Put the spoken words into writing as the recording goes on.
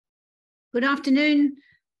Good afternoon.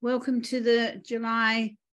 Welcome to the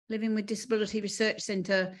July Living with Disability Research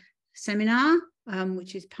Centre seminar,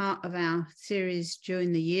 which is part of our series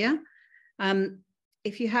during the year.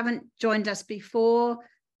 If you haven't joined us before,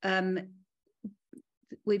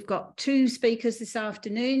 we've got two speakers this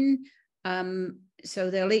afternoon, so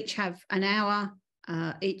they'll each have an hour.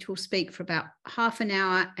 Each will speak for about half an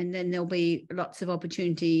hour, and then there'll be lots of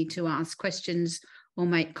opportunity to ask questions or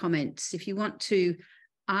make comments. If you want to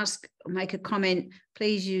ask or make a comment,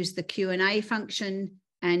 please use the Q&A function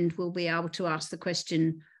and we'll be able to ask the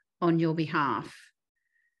question on your behalf.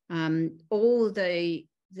 All the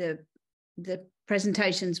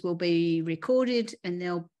presentations will be recorded, and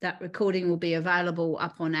that recording will be available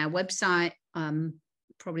up on our website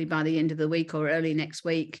probably by the end of the week or early next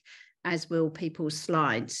week, as will people's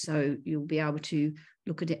slides. So you'll be able to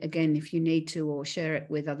look at it again if you need to, or share it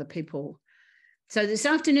with other people. So this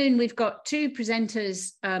afternoon, we've got two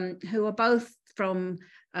presenters who are both from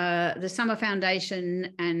the Summer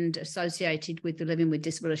Foundation and associated with the Living with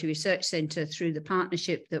Disability Research Centre through the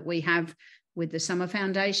partnership that we have with the Summer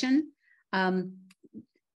Foundation.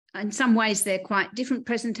 In some ways, they're quite different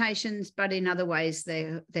presentations, but in other ways,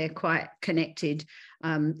 they're quite connected.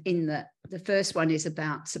 In the first one is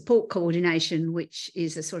about support coordination, which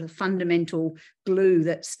is a sort of fundamental glue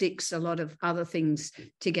that sticks a lot of other things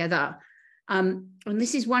together. And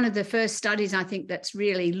this is one of the first studies, I think, that's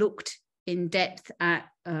really looked in depth at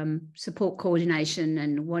support coordination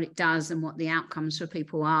and what it does and what the outcomes for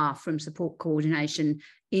people are from support coordination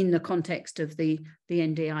in the context of the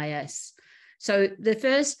NDIS. So the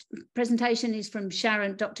first presentation is from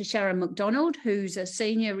Dr. Sharyn McDonald, who's a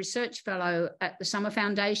senior research fellow at the Summer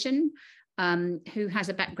Foundation, who has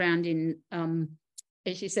a background in,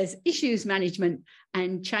 as she says, issues management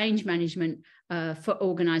and change management for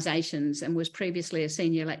organisations, and was previously a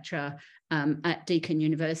senior lecturer at Deakin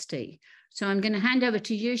University. So I'm going to hand over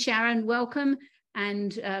to you, Sharyn. Welcome,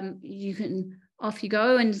 and off you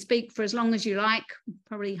go and speak for as long as you like,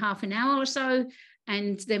 probably half an hour or so,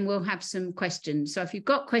 and then we'll have some questions. So if you've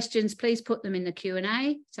got questions, please put them in the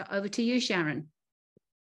Q&A. So over to you, Sharyn.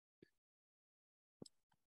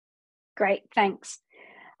 Great, thanks.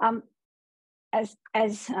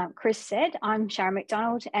 As Chris said, I'm Sharyn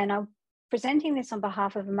McDonald, and I'm presenting this on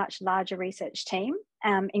behalf of a much larger research team,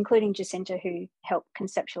 including Jacinta, who helped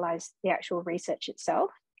conceptualise the actual research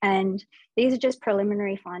itself. And these are just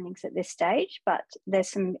preliminary findings at this stage, but there's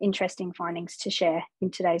some interesting findings to share in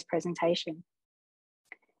today's presentation.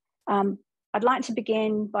 I'd like to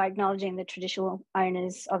begin by acknowledging the traditional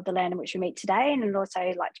owners of the land in which we meet today, and I'd also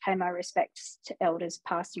like to pay my respects to elders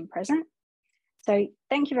past and present. So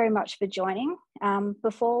thank you very much for joining.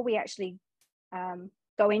 Before we actually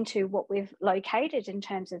go into what we've located in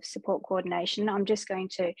terms of support coordination, I'm just going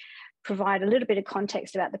to provide a little bit of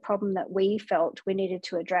context about the problem that we felt we needed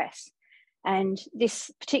to address. And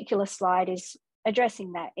this particular slide is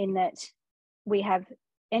addressing that, in that we have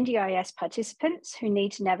NDIS participants who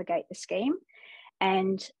need to navigate the scheme,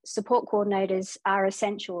 and support coordinators are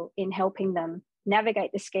essential in helping them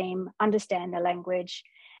navigate the scheme, understand the language,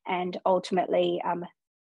 and ultimately have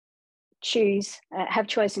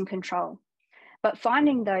choice and control. But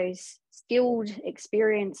finding those skilled,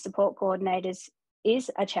 experienced support coordinators is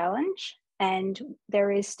a challenge, and there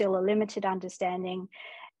is still a limited understanding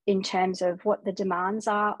in terms of what the demands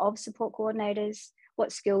are of support coordinators,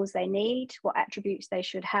 what skills they need, what attributes they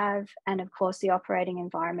should have, and of course the operating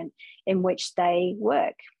environment in which they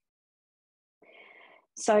work.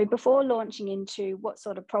 So before launching into what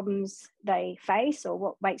sort of problems they face or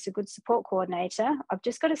what makes a good support coordinator, I've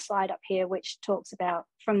just got a slide up here which talks about,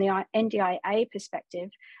 from the NDIA perspective,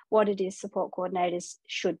 what it is support coordinators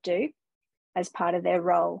should do as part of their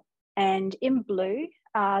role. And in blue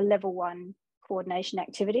are level 1 coordination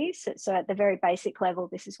activities. So at the very basic level,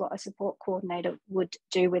 this is what a support coordinator would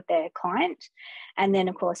do with their client. And then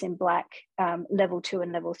of course in black, level 2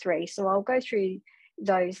 and level 3. So I'll go through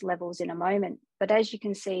those levels in a moment. But as you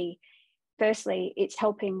can see, firstly, it's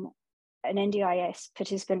helping an NDIS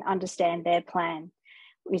participant understand their plan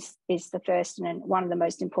is the first and one of the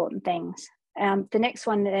most important things. The next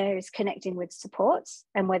one there is connecting with supports,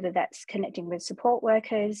 and whether that's connecting with support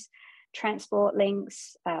workers, transport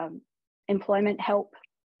links, employment help,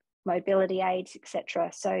 mobility aids, etc.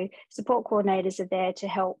 So support coordinators are there to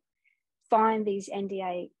help find these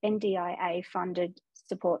NDIA funded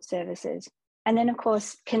support services. And then, of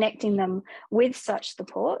course, connecting them with such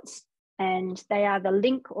supports, and they are the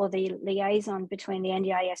link or the liaison between the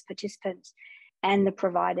NDIS participants and the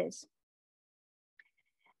providers.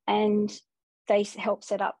 And they help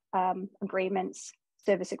set up agreements,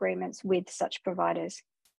 service agreements with such providers.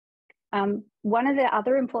 One of the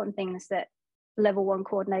other important things that level 1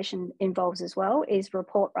 coordination involves as well is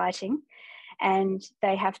report writing, and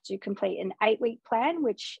they have to complete an 8-week plan,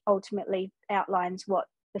 which ultimately outlines what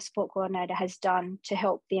the support coordinator has done to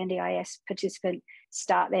help the NDIS participant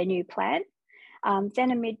start their new plan.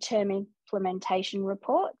 Then a midterm implementation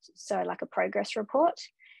report, so like a progress report,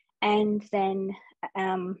 and then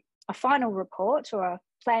a final report or a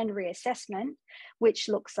planned reassessment, which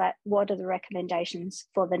looks at what are the recommendations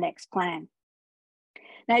for the next plan.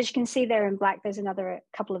 Now, as you can see there in black, there's another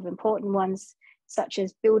couple of important ones, such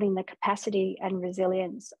as building the capacity and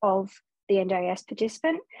resilience of the NDIS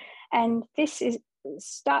participant. And this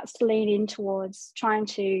starts to lean in towards trying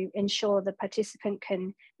to ensure the participant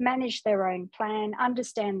can manage their own plan,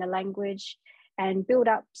 understand the language, and build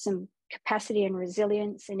up some capacity and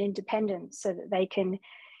resilience and independence so that they can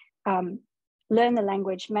learn the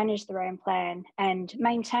language, manage their own plan, and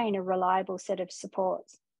maintain a reliable set of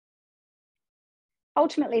supports.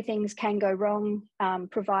 Ultimately, things can go wrong,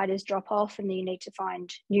 providers drop off, and you need to find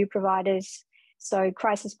new providers. So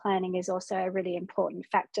crisis planning is also a really important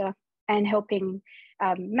factor, and helping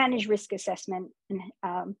manage risk assessment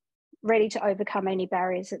and ready to overcome any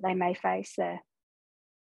barriers that they may face there.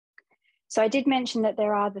 So I did mention that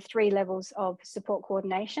there are the 3 levels of support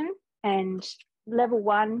coordination, and level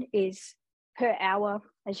 1 is per hour.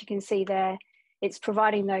 As you can see there, it's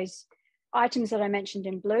providing those items that I mentioned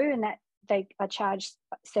in blue, and that they are charged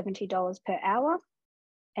 $70 per hour.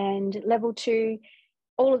 And level 2,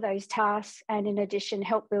 all of those tasks, and in addition,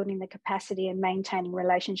 help building the capacity and maintaining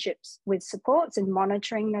relationships with supports and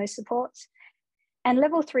monitoring those supports. And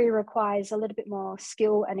level 3 requires a little bit more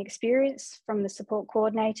skill and experience from the support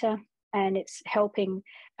coordinator, and it's helping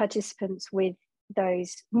participants with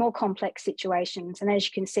those more complex situations. And as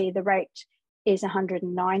you can see, the rate is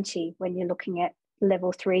 190 when you're looking at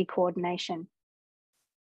level 3 coordination.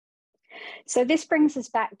 So this brings us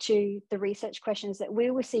back to the research questions that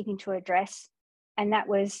we were seeking to address, and that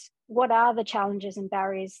was, what are the challenges and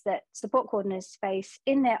barriers that support coordinators face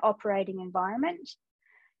in their operating environment?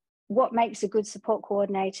 What makes a good support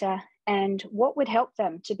coordinator, and what would help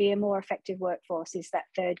them to be a more effective workforce is that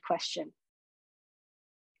third question.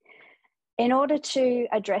 In order to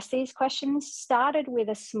address these questions, started with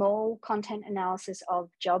a small content analysis of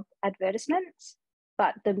job advertisements,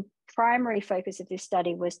 but the primary focus of this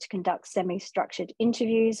study was to conduct semi-structured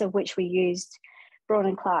interviews, of which we used Braun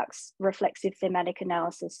and Clark's reflexive thematic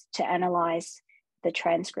analysis to analyse the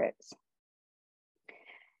transcripts.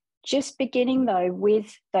 Just beginning though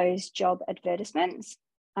with those job advertisements,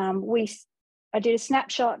 I did a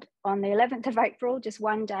snapshot on the 11th of April, just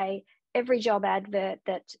one day, every job advert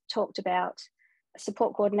that talked about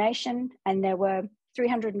support coordination, and there were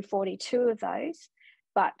 342 of those,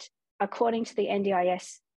 but according to the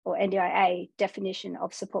NDIS or NDIA definition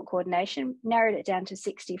of support coordination, narrowed it down to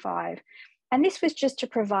 65. And this was just to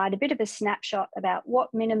provide a bit of a snapshot about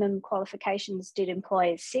what minimum qualifications did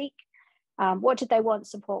employers seek, what did they want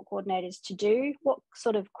support coordinators to do, what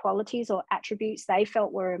sort of qualities or attributes they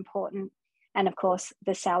felt were important, and of course,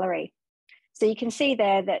 the salary. So you can see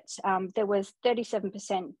there that there was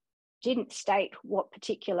 37% didn't state what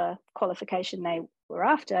particular qualification they were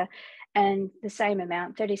after, and the same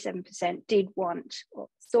amount, 37%, did want or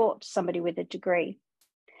thought somebody with a degree.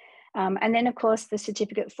 And then, of course, the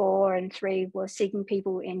certificate 4 and 3 were seeking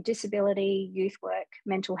people in disability, youth work,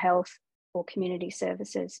 mental health, or community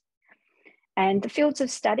services. And the fields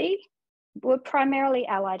of study were primarily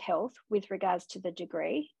allied health with regards to the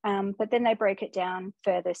degree, but then they break it down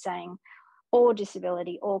further, saying or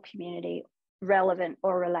disability or community, relevant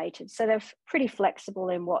or related. So they're pretty flexible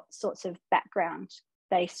in what sorts of background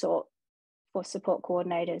they sought for support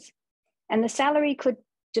coordinators. And the salary could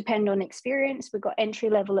depend on experience. We've got entry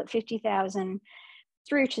level at 50,000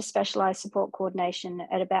 through to specialised support coordination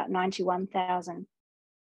at about 91,000.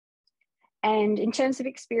 And in terms of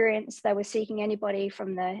experience, they were seeking anybody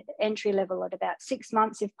from the entry level at about 6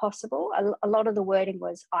 months if possible. A lot of the wording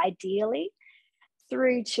was ideally,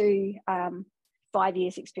 through to 5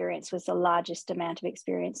 years experience was the largest amount of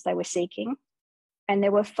experience they were seeking. And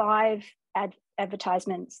there were 5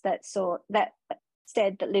 advertisements that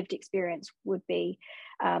said that lived experience would be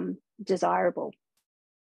desirable.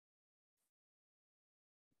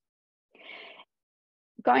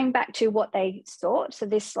 Going back to what they sought, so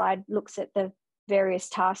this slide looks at the various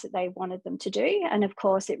tasks that they wanted them to do. And of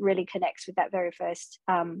course, it really connects with that very first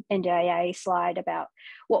NDIA slide about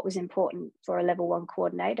what was important for a level 1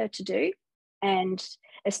 coordinator to do. And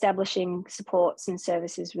establishing supports and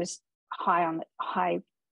services was high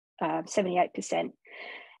 78%,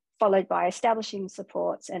 followed by establishing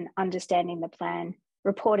supports and understanding the plan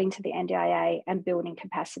reporting to the NDIA, and building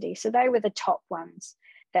capacity. So they were the top ones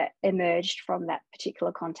that emerged from that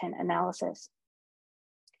particular content analysis.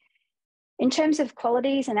 In terms of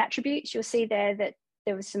qualities and attributes, you'll see there that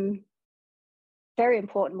there was some very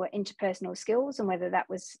important were interpersonal skills, and whether that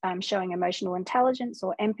was showing emotional intelligence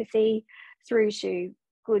or empathy, through to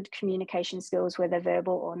good communication skills, whether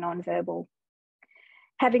verbal or non-verbal.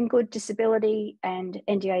 Having good disability and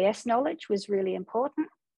NDIS knowledge was really important,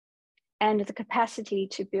 and the capacity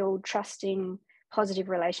to build trusting, positive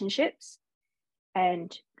relationships,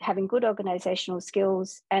 and having good organisational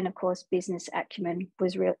skills, and of course business acumen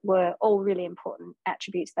were all really important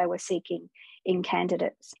attributes they were seeking in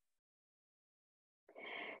candidates.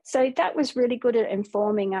 So that was really good at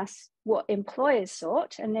informing us what employers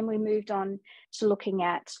sought, and then we moved on to looking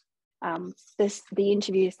at the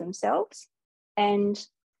interviews themselves. And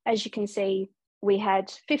as you can see, we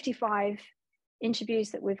had 55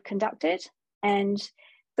 interviews that we've conducted, and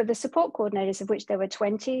for the support coordinators, of which there were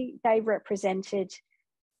 20, they represented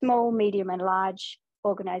small, medium and large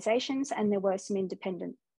organisations, and there were some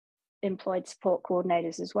independent employed support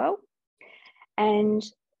coordinators as well. And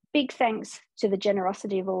big thanks to the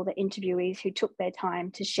generosity of all the interviewees who took their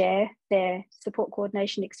time to share their support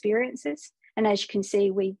coordination experiences. And as you can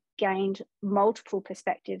see, we gained multiple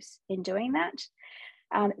perspectives in doing that.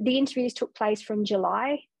 The interviews took place from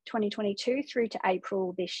July 2022 through to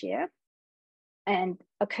April this year, and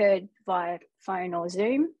occurred via phone or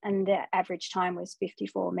Zoom, and the average time was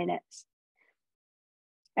 54 minutes.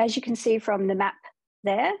 As you can see from the map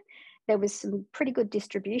there was some pretty good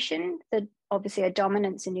distribution, obviously a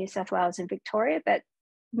dominance in New South Wales and Victoria, but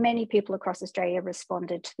many people across Australia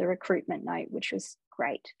responded to the recruitment note, which was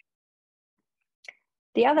great.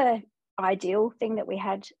 The other ideal thing that we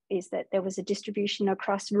had is that there was a distribution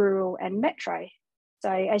across rural and metro.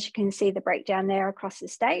 So as you can see the breakdown there across the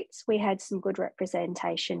states, we had some good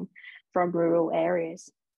representation from rural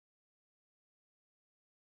areas.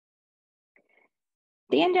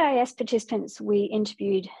 The NDIS participants we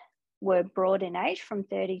interviewed were broad in age, from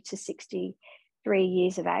 30 to 63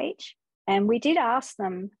 years of age. And we did ask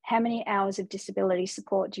them, how many hours of disability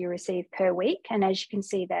support do you receive per week? And as you can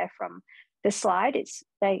see there from the slide,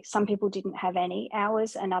 some people didn't have any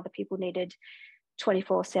hours, and other people needed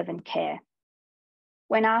 24/7 care.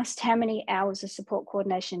 When asked how many hours of support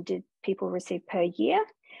coordination did people receive per year,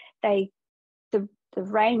 the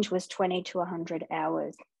range was 20 to 100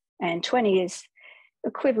 hours, and 20 is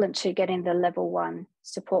equivalent to getting the level 1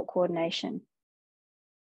 support coordination.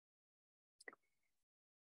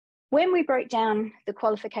 When we broke down the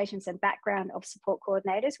qualifications and background of support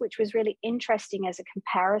coordinators, which was really interesting as a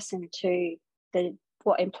comparison to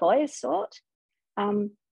what employers sought.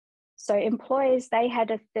 So employers, they had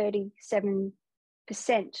a 37%,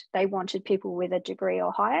 they wanted people with a degree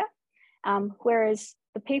or higher, whereas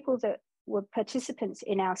the people that were participants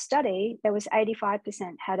in our study, there was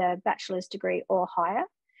 85% had a bachelor's degree or higher.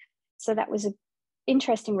 So that was an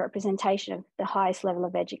interesting representation of the highest level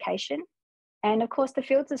of education. And of course, the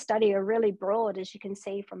fields of study are really broad, as you can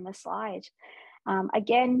see from the slide.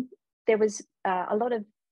 Again, there was a lot of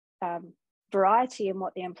variety in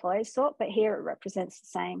what the employers sought, but here it represents the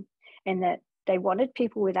same in that they wanted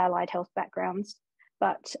people with allied health backgrounds.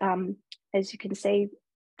 But as you can see,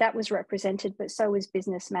 that was represented, but so was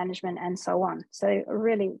business management and so on. So a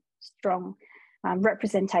really strong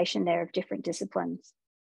representation there of different disciplines.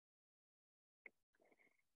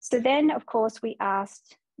 So then, of course, we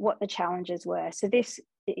asked what the challenges were. So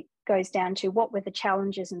it goes down to what were the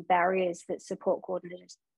challenges and barriers that support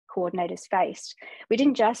coordinators faced. We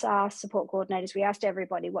didn't just ask support coordinators, we asked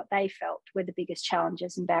everybody what they felt were the biggest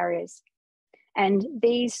challenges and barriers. And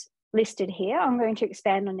these listed here, I'm going to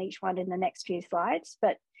expand on each one in the next few slides,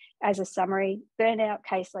 but as a summary, burnout,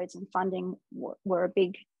 caseloads and funding were a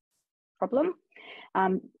big problem.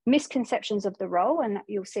 Misconceptions of the role, and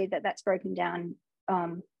you'll see that that's broken down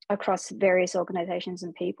across various organisations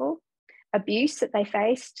and people. Abuse that they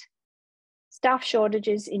faced, staff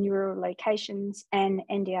shortages in rural locations, and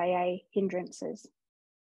NDIA hindrances.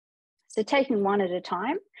 So taking one at a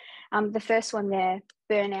time, the first one there,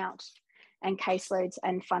 burnout and caseloads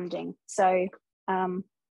and funding. So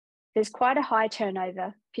there's quite a high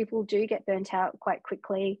turnover. People do get burnt out quite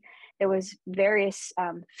quickly. There was various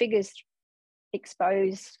figures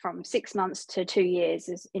exposed from 6 months to 2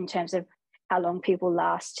 years in terms of how long people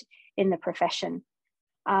last in the profession.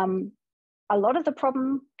 A lot of the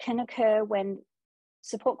problem can occur when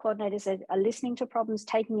support coordinators are listening to problems,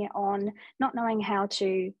 taking it on, not knowing how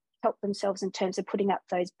to help themselves in terms of putting up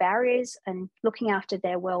those barriers and looking after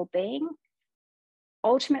their well-being.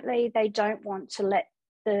 Ultimately, they don't want to let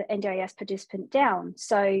the NDIS participant down.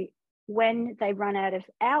 So when they run out of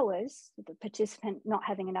hours, the participant not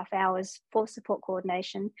having enough hours for support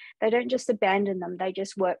coordination, they don't just abandon them, they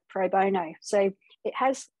just work pro bono. So it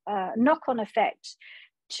has a knock-on effect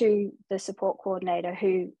to the support coordinator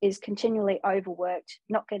who is continually overworked,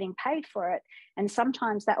 not getting paid for it. And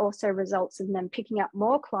sometimes that also results in them picking up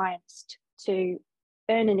more clients to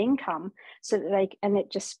earn an income, so that and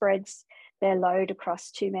it just spreads their load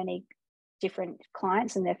across too many different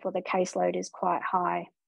clients, and therefore the caseload is quite high.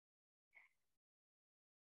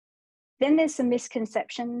 Then there's some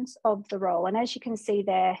misconceptions of the role. And as you can see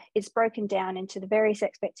there, it's broken down into the various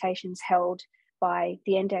expectations held by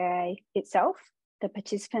the NDIA itself, the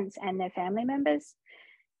participants and their family members,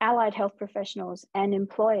 allied health professionals and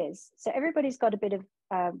employers. So everybody's got a bit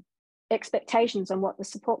of expectations on what the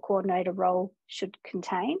support coordinator role should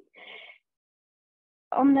contain.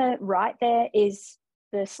 On the right there is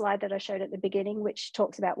the slide that I showed at the beginning, which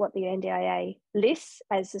talks about what the NDIA lists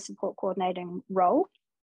as the support coordinating role.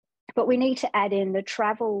 But we need to add in the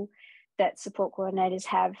travel that support coordinators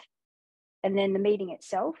have, and then the meeting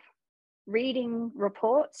itself, reading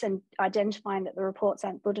reports and identifying that the reports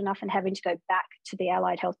aren't good enough and having to go back to the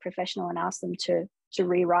allied health professional and ask them to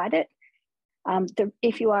rewrite it.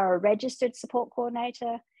 If you are a registered support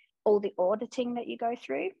coordinator, all the auditing that you go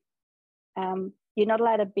through. You're not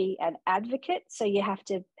allowed to be an advocate, so you have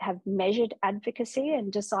to have measured advocacy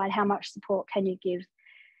and decide how much support can you give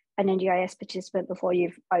an NDIS participant before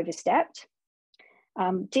you've overstepped.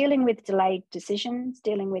 Dealing with delayed decisions,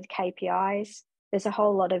 dealing with KPIs. There's a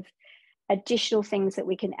whole lot of additional things that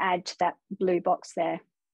we can add to that blue box there.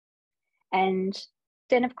 And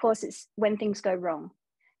then, of course, it's when things go wrong.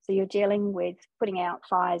 So you're dealing with putting out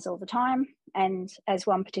fires all the time. And as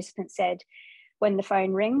one participant said, when the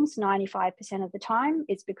phone rings, 95% of the time,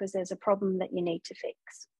 it's because there's a problem that you need to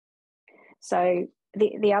fix. So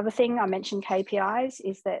the other thing, I mentioned KPIs,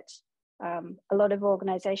 is that a lot of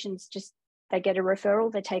organisations they get a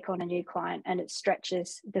referral, they take on a new client, and it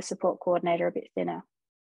stretches the support coordinator a bit thinner.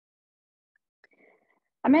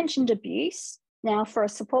 I mentioned abuse. Now, for a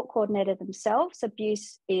support coordinator themselves,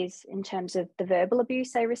 abuse is in terms of the verbal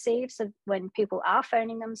abuse they receive. So when people are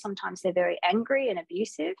phoning them, sometimes they're very angry and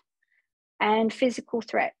abusive, and physical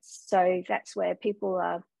threats. So that's where people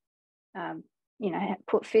are,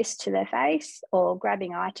 put fists to their face or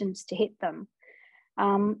grabbing items to hit them.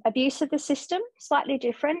 Abuse of the system, slightly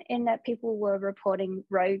different in that people were reporting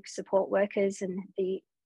rogue support workers and the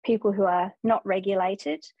people who are not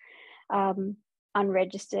regulated,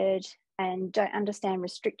 unregistered, and don't understand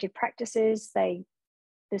restrictive practices. There's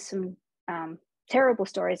some terrible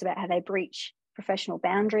stories about how they breach professional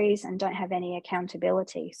boundaries and don't have any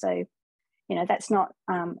accountability. So, that's not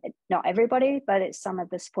everybody, but it's some of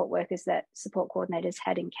the support workers that support coordinators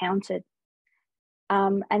had encountered.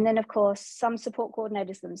 And then, of course, some support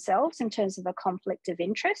coordinators themselves, in terms of a conflict of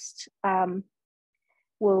interest,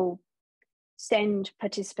 will send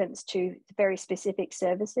participants to very specific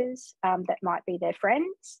services that might be their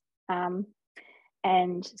friends.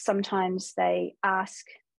 And sometimes they ask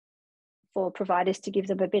for providers to give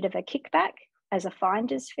them a bit of a kickback as a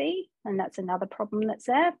finder's fee, and that's another problem that's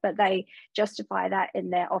there, but they justify that in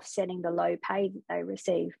their offsetting the low pay that they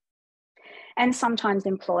receive. And sometimes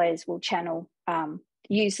employers will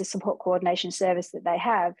use the support coordination service that they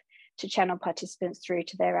have to channel participants through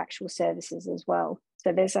to their actual services as well.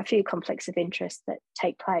 So there's a few conflicts of interest that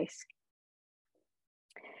take place.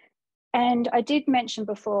 And I did mention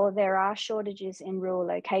before, there are shortages in rural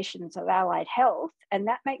locations of allied health, and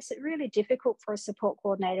that makes it really difficult for a support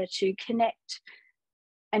coordinator to connect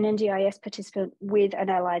an NDIS participant with an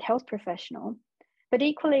allied health professional. But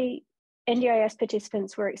equally, NDIS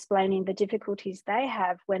participants were explaining the difficulties they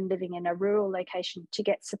have when living in a rural location to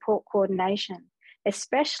get support coordination,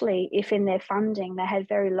 especially if in their funding they had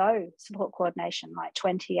very low support coordination, like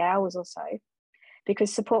 20 hours or so,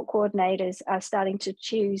 because support coordinators are starting to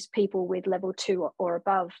choose people with level 2 or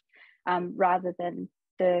above rather than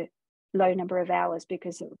the low number of hours,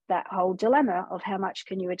 because of that whole dilemma of how much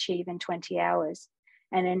can you achieve in 20 hours,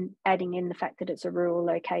 and then adding in the fact that it's a rural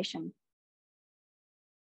location.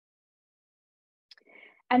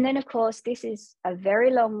 And then, of course, this is a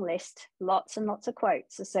very long list, lots and lots of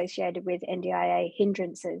quotes associated with NDIA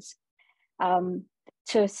hindrances.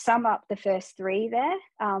 To sum up the first three there,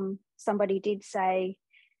 somebody did say,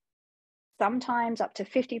 sometimes up to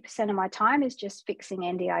 50% of my time is just fixing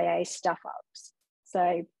NDIA stuff-ups.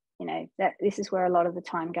 So, this is where a lot of the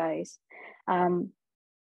time goes.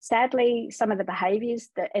 Sadly, some of the behaviours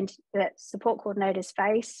that support coordinators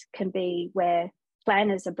face can be where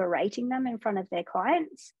planners are berating them in front of their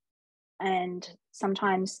clients. And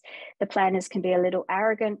sometimes the planners can be a little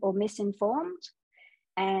arrogant or misinformed.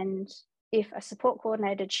 And if a support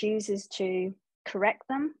coordinator chooses to correct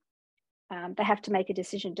them, they have to make a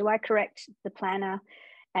decision. Do I correct the planner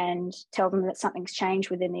and tell them that something's changed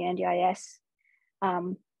within the NDIS?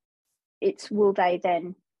 Will they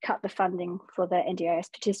then cut the funding for the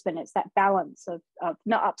NDIS participant? It's that balance of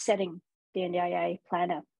not upsetting the NDIA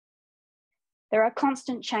planner. There are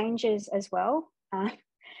constant changes as well.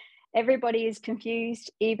 Everybody is confused.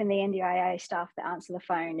 Even the NDIA staff that answer the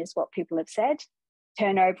phone is what people have said.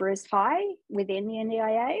 Turnover is high within the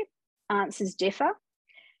NDIA. Answers differ.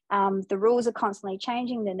 The rules are constantly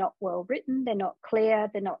changing. They're not well written. They're not clear.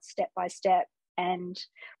 They're not step by step. And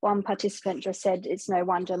one participant just said, it's no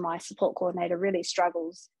wonder my support coordinator really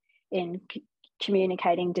struggles in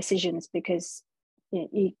communicating decisions, because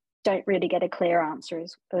you don't really get a clear answer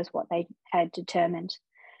as what they had determined.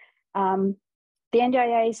 The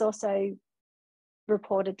NDIA is also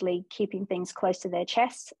reportedly keeping things close to their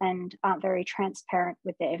chests and aren't very transparent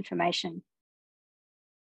with their information.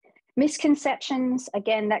 Misconceptions,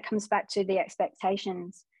 again, that comes back to the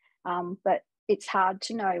expectations, but it's hard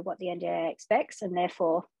to know what the NDIA expects, and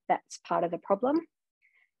therefore that's part of the problem.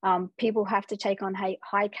 People have to take on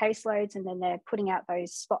high caseloads, and then they're putting out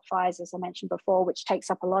those spot fires, as I mentioned before, which takes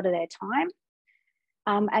up a lot of their time.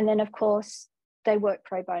 And then, of course, they work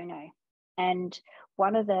pro bono. And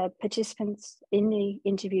one of the participants in the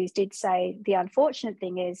interviews did say the unfortunate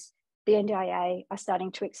thing is the NDIA are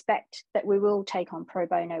starting to expect that we will take on pro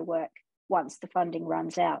bono work once the funding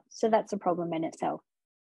runs out. So that's a problem in itself.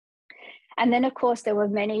 And then, of course, there were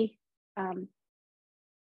many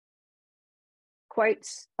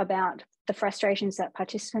quotes about the frustrations that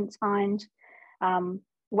participants find,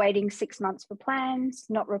 waiting 6 months for plans,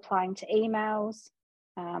 not replying to emails,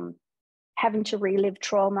 having to relive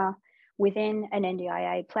trauma within an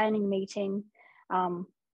NDIA planning meeting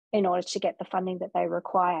in order to get the funding that they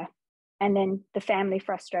require. And then the family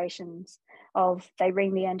frustrations of they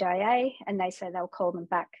ring the NDIA and they say they'll call them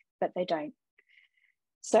back, but they don't.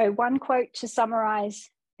 So one quote to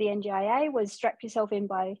summarise the NDIA was strap yourself in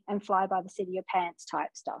and fly by the seat of your pants type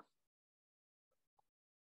stuff.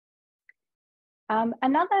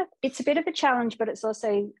 It's a bit of a challenge, but it's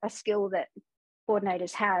also a skill that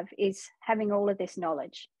coordinators have, is having all of this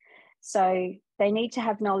knowledge. So they need to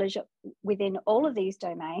have knowledge within all of these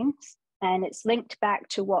domains, and it's linked back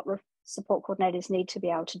to what support coordinators need to be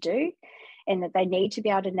able to do, and that they need to be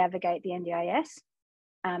able to navigate the NDIS.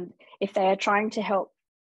 If they are trying to help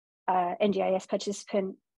NDIS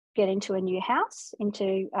participant get into a new house,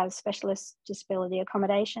 into a specialist disability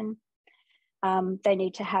accommodation, they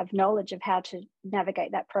need to have knowledge of how to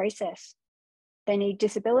navigate that process. They need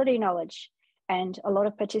disability knowledge. And a lot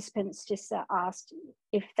of participants just are asked,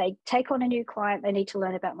 if they take on a new client, they need to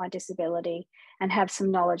learn about my disability and have some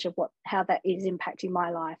knowledge of how that is impacting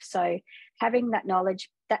my life. So having that knowledge,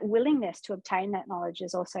 that willingness to obtain that knowledge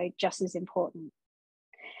is also just as important.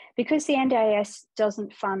 Because the NDIS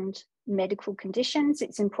doesn't fund medical conditions,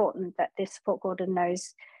 it's important that the support coordinator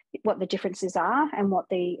knows what the differences are and what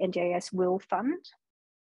the NDIS will fund.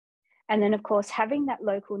 And then, of course, having that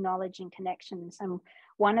local knowledge and connections. And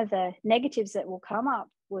one of the negatives that will come up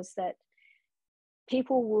was that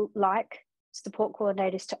people will like support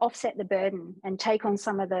coordinators to offset the burden and take on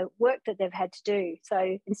some of the work that they've had to do.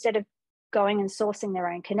 So instead of going and sourcing their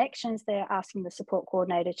own connections, they're asking the support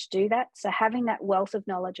coordinator to do that. So having that wealth of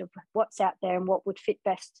knowledge of what's out there and what would fit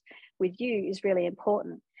best with you is really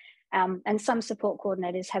important. And some support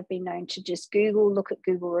coordinators have been known to just look at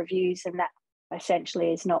Google reviews, and that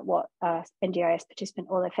essentially is not what NDIS participant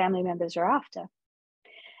or their family members are after.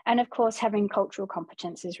 And of course, having cultural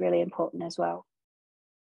competence is really important as well.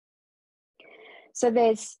 So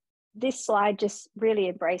this slide just really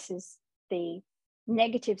embraces the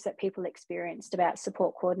negatives that people experienced about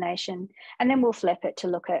support coordination, and then we'll flip it to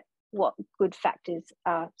look at what good factors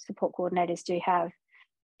support coordinators do have.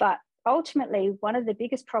 But ultimately, one of the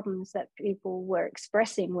biggest problems that people were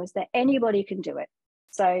expressing was that anybody can do it.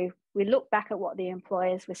 So we look back at what the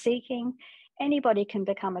employers were seeking. Anybody can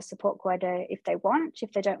become a support coordinator if they want,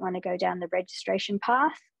 if they don't want to go down the registration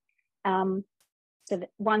path. So that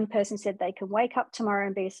one person said they can wake up tomorrow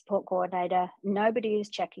and be a support coordinator. Nobody is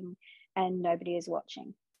checking and nobody is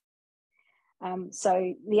watching.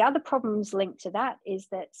 So the other problems linked to that is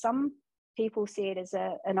that some people see it as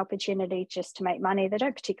an opportunity just to make money. They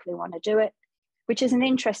don't particularly want to do it, which is an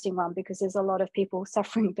interesting one because there's a lot of people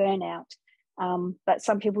suffering burnout. But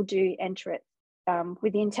some people do enter it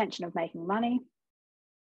with the intention of making money.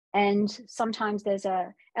 And sometimes there's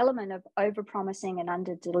an element of over-promising and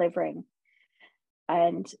under-delivering.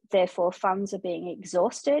 And therefore, funds are being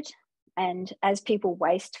exhausted. And as people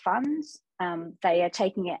waste funds, they are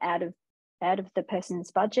taking it out of the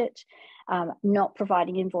person's budget, not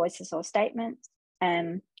providing invoices or statements.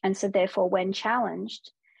 And so therefore, when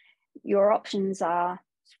challenged, your options are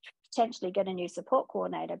potentially get a new support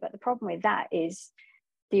coordinator. But the problem with that is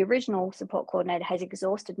the original support coordinator has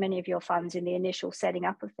exhausted many of your funds in the initial setting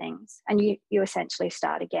up of things, and you essentially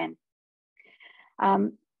start again.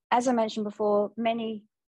 As I mentioned before, many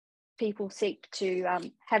people seek to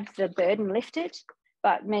have the burden lifted,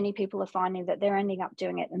 but many people are finding that they're ending up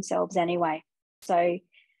doing it themselves anyway. So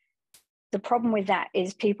the problem with that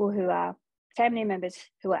is people who are family members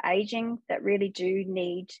who are aging that really do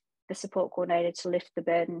need the support coordinator to lift the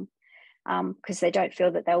burden, because they don't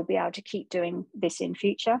feel that they'll be able to keep doing this in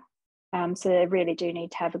future. So they really do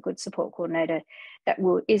need to have a good support coordinator that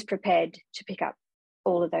is prepared to pick up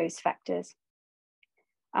all of those factors.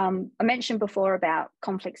 I mentioned before about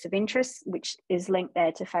conflicts of interest, which is linked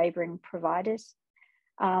there to favouring providers.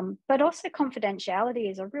 But also confidentiality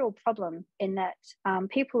is a real problem in that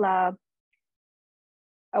people are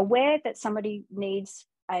aware that somebody needs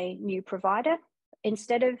a new provider.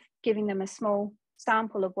 Instead of giving them a small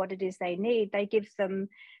sample of what it is they need, they give them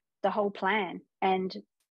the whole plan. And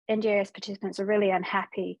NDIS participants are really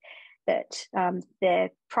unhappy that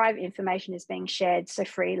their private information is being shared so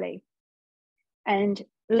freely. And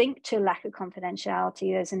linked to lack of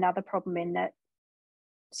confidentiality, there's another problem in that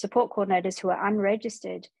support coordinators who are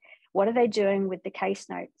unregistered, what are they doing with the case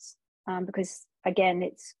notes? Because again,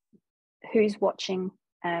 it's who's watching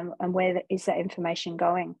and where is that information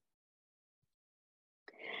going?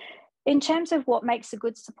 In terms of what makes a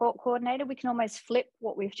good support coordinator, we can almost flip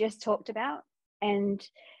what we've just talked about. And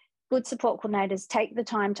good support coordinators take the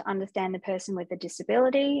time to understand the person with a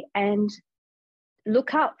disability and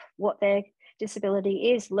look up what their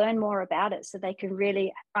disability is, learn more about it so they can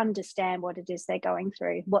really understand what it is they're going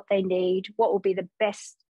through, what they need, what will be the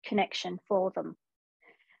best connection for them.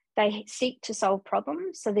 They seek to solve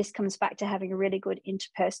problems. So this comes back to having really good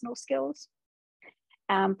interpersonal skills.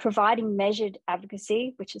 Providing measured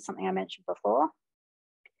advocacy, which is something I mentioned before.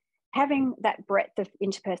 Having that breadth of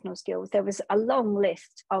interpersonal skills, there was a long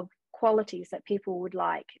list of qualities that people would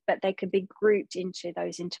like, but they could be grouped into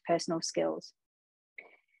those interpersonal skills.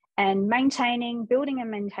 And building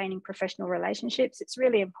and maintaining professional relationships, it's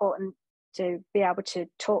really important to be able to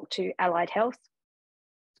talk to allied health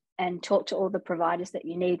and talk to all the providers that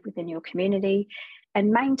you need within your community,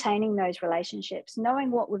 and maintaining those relationships,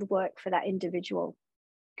 knowing what would work for that individual.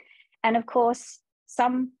 And of course,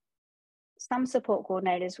 some support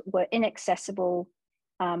coordinators were inaccessible,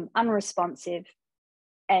 unresponsive.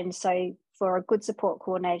 And so for a good support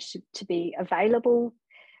coordinator to be available,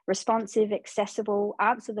 responsive, accessible,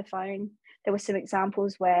 answer the phone. There were some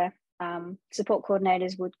examples where support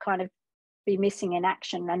coordinators would kind of be missing in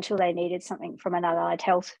action until they needed something from an allied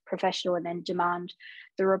health professional and then demand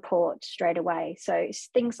the report straight away. So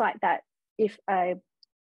things like that, if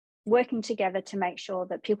working together to make sure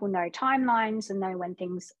that people know timelines and know when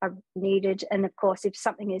things are needed. And of course, if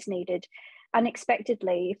something is needed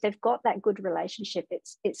unexpectedly, if they've got that good relationship,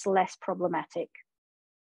 it's less problematic.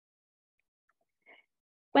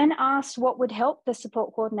 When asked what would help the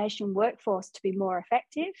support coordination workforce to be more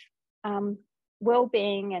effective,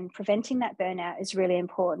 well-being and preventing that burnout is really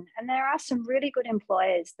important. And there are some really good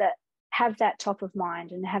employers that have that top of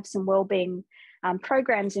mind and have some well-being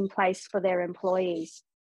programs in place for their employees.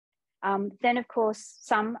 Then, of course,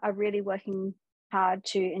 some are really working hard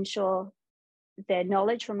to ensure their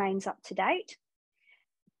knowledge remains up to date.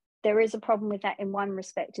 There is a problem with that in one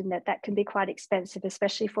respect, in that can be quite expensive,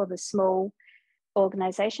 especially for the small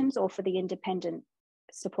organisations or for the independent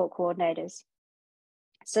support coordinators.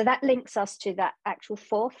 So that links us to that actual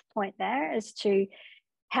fourth point there, as to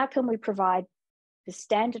how can we provide the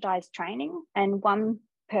standardised training. And one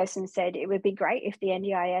person said it would be great if the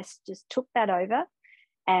NDIS just took that over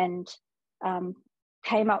and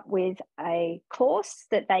came up with a course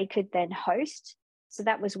that they could then host. So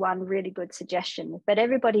that was one really good suggestion. But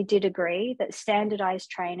everybody did agree that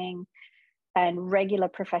standardised training and regular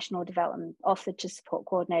professional development offered to support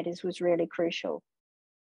coordinators was really crucial.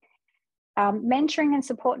 Mentoring and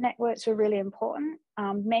support networks were really important.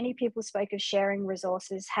 Many people spoke of sharing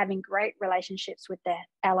resources, having great relationships with their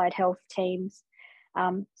allied health teams.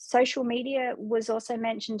 Social media was also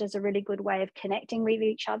mentioned as a really good way of connecting with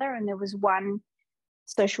each other. And there was one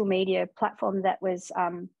social media platform that was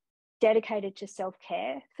dedicated to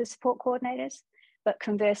self-care for support coordinators. But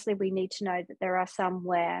conversely, we need to know that there are some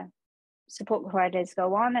where support coordinators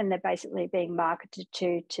go on and they're basically being marketed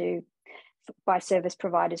to by service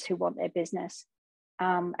providers who want their business.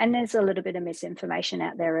 And there's a little bit of misinformation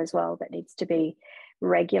out there as well that needs to be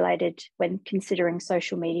regulated when considering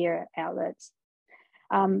social media outlets.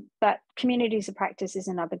 But communities of practice is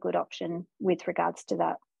another good option with regards to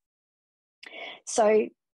that. So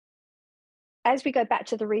as we go back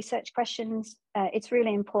to the research questions, it's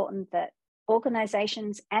really important that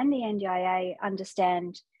organisations and the NDIA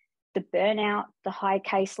understand the burnout, the high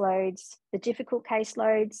caseloads, the difficult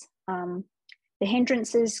caseloads, the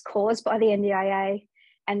hindrances caused by the NDIA,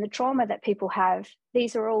 and the trauma that people have.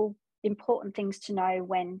 These are all important things to know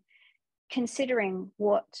when considering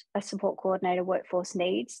what a support coordinator workforce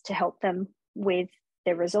needs to help them with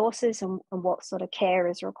their resources and what sort of care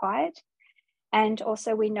is required. And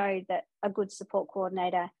also we know that a good support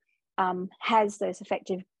coordinator has those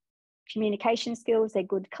effective communication skills, they're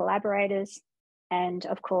good collaborators. And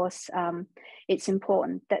of course, it's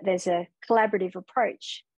important that there's a collaborative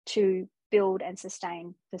approach to build and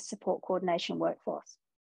sustain the support coordination workforce.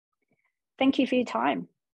 Thank you for your time.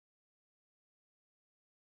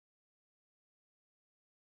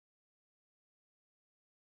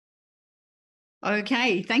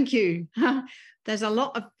 Okay, thank you. There's a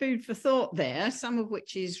lot of food for thought there, some of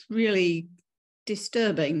which is really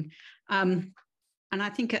disturbing. And I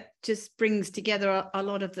think it just brings together a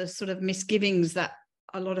lot of the sort of misgivings that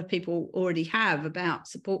a lot of people already have about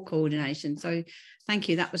support coordination. So thank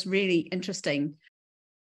you. That was really interesting.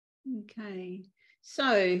 Okay,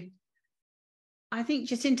 so I think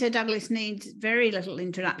Jacinta Douglas needs very little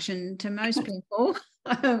introduction to most people.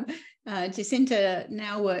 Jacinta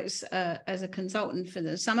now works as a consultant for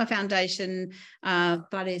the Summer Foundation,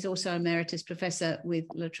 but is also Emeritus Professor with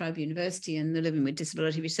La Trobe University and the Living with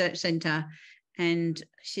Disability Research Centre. And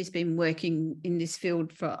she's been working in this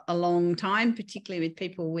field for a long time, particularly with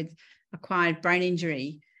people with acquired brain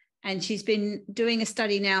injury. And she's been doing a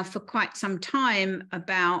study now for quite some time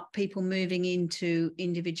about people moving into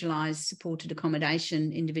individualised supported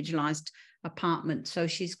accommodation, individualised apartment. So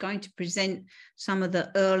she's going to present some of the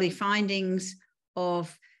early findings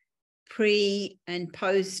of pre and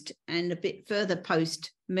post and a bit further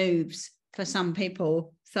post moves for some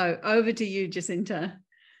people. So over to you, Jacinta.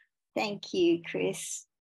 Thank you, Chris.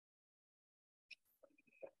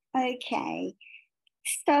 Okay,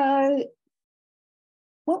 so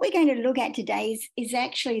what we're going to look at today is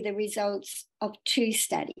actually the results of two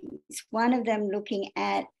studies. One of them looking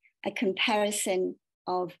at a comparison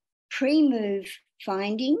of pre-move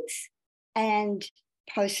findings and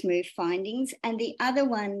post-move findings, and the other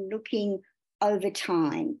one looking over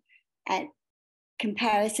time at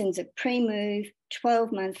comparisons of pre-move,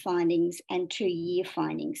 12-month findings and 2-year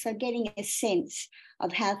findings. So getting a sense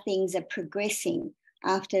of how things are progressing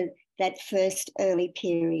after that first early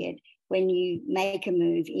period when you make a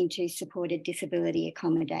move into supported disability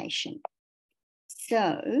accommodation.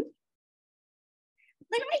 So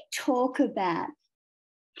when I talk about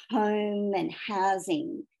home and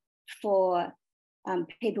housing for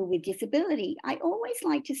people with disability, I always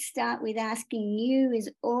like to start with asking you as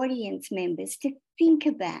audience members to think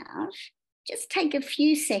about, just take a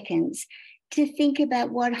few seconds to think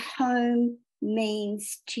about what home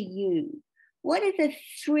means to you. What are the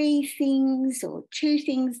 3 things or 2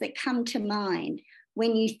 things that come to mind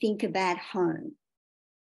when you think about home?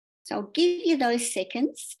 So I'll give you those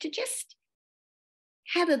seconds to just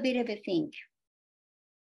have a bit of a think.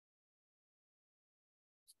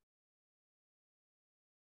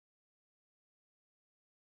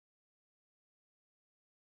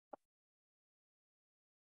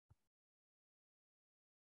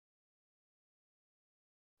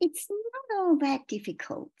 It's not all that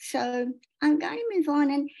difficult. So I'm going to move on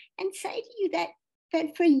and say to you that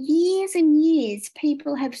for years and years,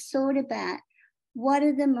 people have thought about what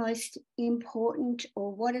are the most important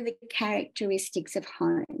or what are the characteristics of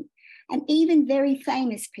home. And even very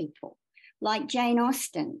famous people like Jane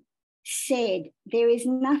Austen said, there is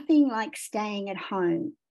nothing like staying at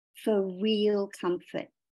home for real comfort.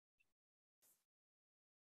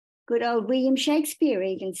 Good old William Shakespeare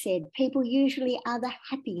even said, people usually are the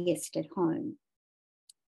happiest at home.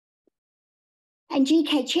 And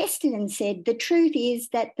G.K. Chesterton said, the truth is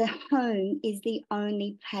that the home is the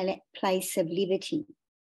only place of liberty.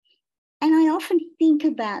 And I often think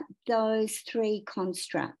about those 3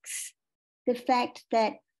 constructs, the fact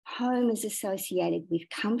that home is associated with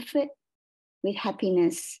comfort, with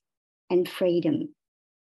happiness and freedom.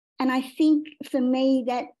 And I think for me,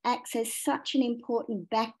 that acts as such an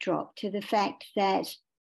important backdrop to the fact that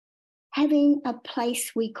having a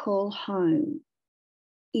place we call home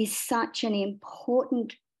is such an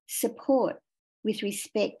important support with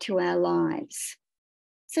respect to our lives.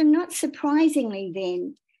 So not surprisingly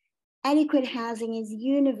then, adequate housing is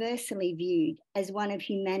universally viewed as one of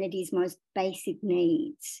humanity's most basic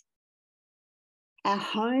needs. Our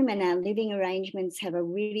home and our living arrangements have a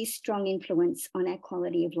really strong influence on our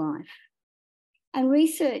quality of life. And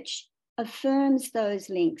research affirms those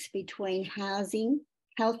links between housing,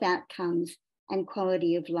 health outcomes, and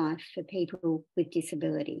quality of life for people with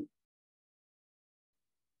disability.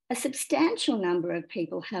 A substantial number of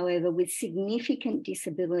people, however, with significant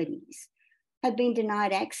disabilities have been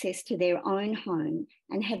denied access to their own home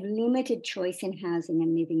and have limited choice in housing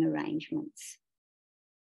and living arrangements.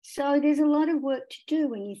 So there's a lot of work to do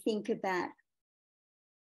when you think about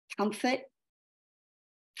comfort,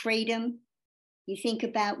 freedom. You think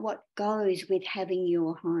about what goes with having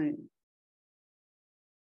your home.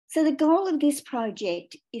 So the goal of this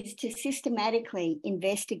project is to systematically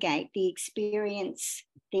investigate the experience,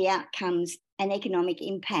 the outcomes, and economic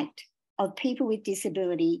impact of people with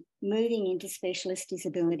disability moving into specialist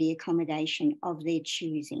disability accommodation of their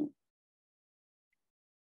choosing.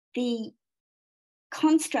 The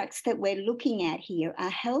constructs that we're looking at here are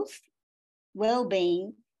health,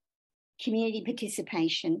 well-being, community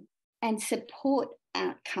participation, and support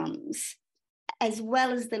outcomes, as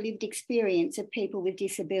well as the lived experience of people with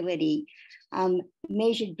disability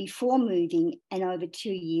measured before moving and over 2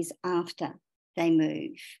 years after they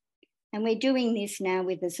move. And we're doing this now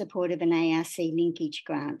with the support of an ARC linkage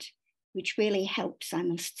grant, which really helps, I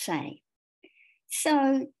must say.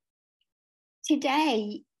 So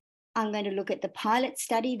today, I'm going to look at the pilot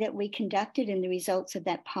study that we conducted and the results of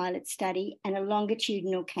that pilot study, and a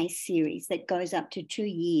longitudinal case series that goes up to 2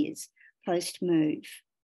 years post-move.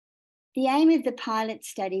 The aim of the pilot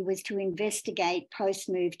study was to investigate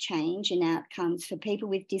post-move change and outcomes for people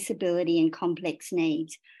with disability and complex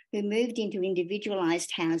needs who moved into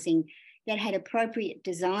individualised housing that had appropriate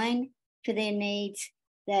design for their needs,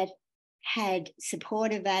 that had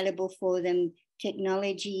support available for them,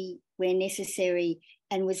 technology where necessary,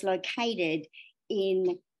 and was located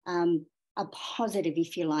in a positive,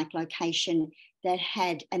 if you like, location that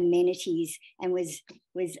had amenities and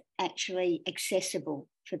was actually accessible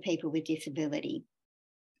for people with disability.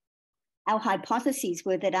 Our hypotheses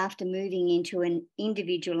were that after moving into an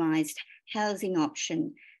individualised housing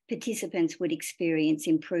option, participants would experience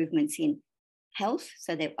improvements in health,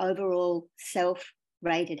 so their overall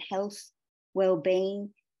self-rated health, well-being,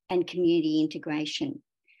 and community integration.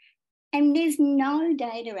 And there's no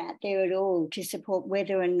data out there at all to support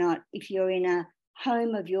whether or not, if you're in a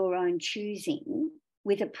home of your own choosing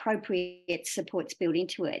with appropriate supports built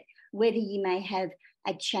into it, whether you may have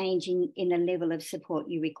a change in the level of support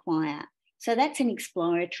you require. So that's an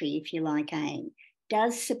exploratory, if you like, aim.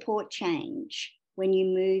 Does support change when you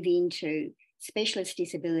move into specialist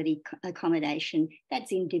disability accommodation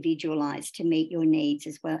that's individualised to meet your needs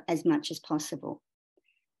as well as much as possible?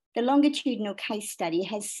 The longitudinal case study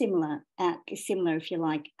has similar, if you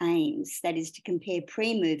like, aims, that is to compare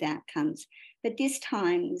pre-move outcomes, but this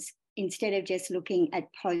time, instead of just looking at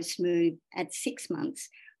post-move at 6 months,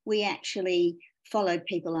 we actually followed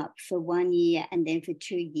people up for 1 year and then for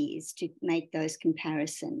 2 years to make those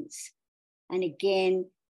comparisons. And again,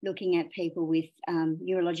 looking at people with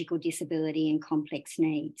neurological disability and complex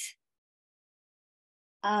needs.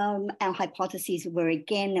 Our hypotheses were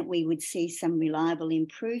again that we would see some reliable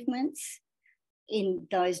improvements in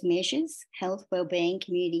those measures, health, wellbeing,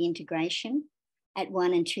 community integration, at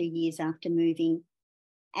 1 and 2 years after moving.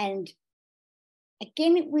 And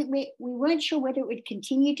again, we weren't sure whether it would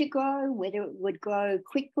continue to grow, whether it would grow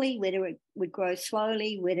quickly, whether it would grow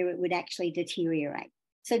slowly, whether it would actually deteriorate.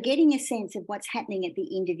 So getting a sense of what's happening at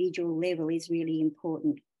the individual level is really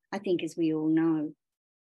important, I think, as we all know.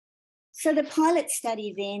 So the pilot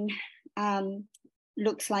study then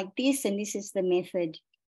looks like this, and this is the method.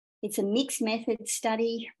 It's a mixed method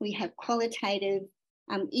study. We have qualitative,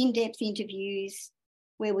 in-depth interviews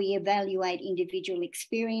where we evaluate individual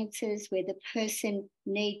experiences, where the person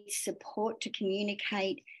needs support to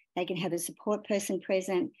communicate. They can have a support person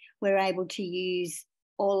present. We're able to use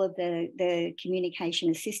all of the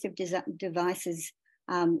communication assistive devices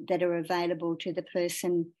that are available to the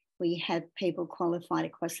person. We have people qualified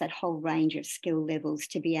across that whole range of skill levels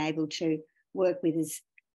to be able to work with us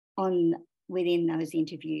within those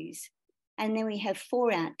interviews. And then we have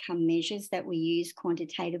 4 outcome measures that we use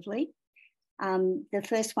quantitatively. The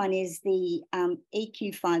first one is the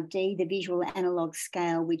EQ5D, the visual analog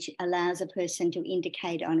scale, which allows a person to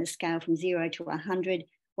indicate on a scale from 0 to 100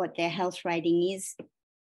 what their health rating is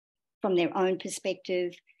from their own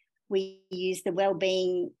perspective. We use the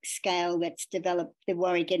wellbeing scale that's developed, the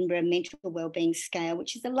Warwick Edinburgh Mental Wellbeing Scale,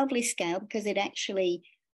 which is a lovely scale because it actually,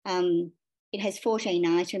 it has 14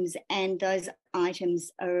 items, and those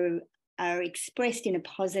items are expressed in a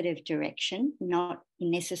positive direction, not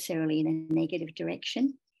necessarily in a negative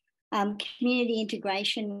direction. Community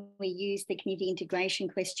integration, we use the Community Integration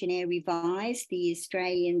Questionnaire revised, the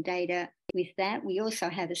Australian data with that. We also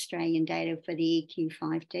have Australian data for the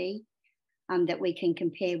EQ5D that we can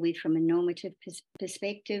compare with from a normative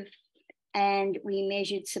perspective. And we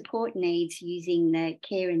measured support needs using the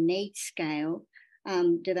Care and Needs Scale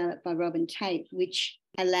developed by Robin Tate, which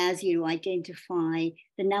allows you to identify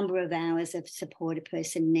the number of hours of support a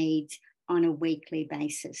person needs on a weekly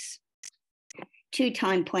basis. 2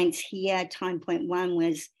 time points here. Time point 1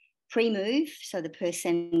 was pre-move. So the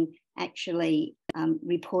person actually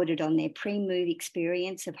reported on their pre-move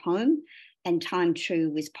experience of home, and time 2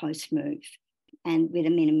 was post-move, and with a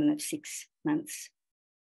minimum of 6 months.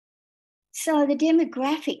 So the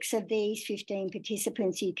demographics of these 15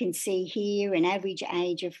 participants, you can see here, an average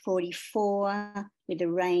age of 44 with a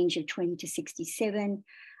range of 20 to 67.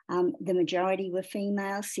 The majority were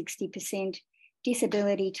female, 60%.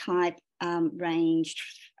 Disability type ranged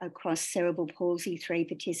across cerebral palsy, 3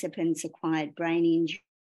 participants, acquired brain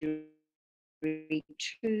injury,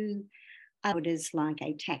 2, others like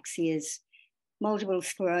ataxias, multiple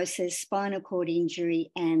sclerosis, spinal cord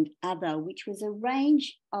injury, and other, which was a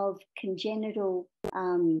range of congenital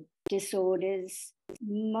disorders,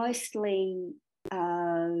 mostly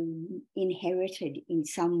inherited in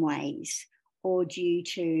some ways or due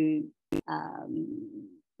to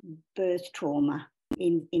birth trauma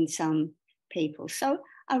in some people. So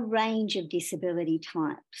a range of disability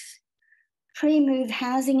types. Pre-move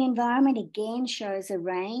housing environment again shows a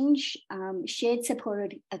range. Shared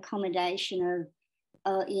supported accommodation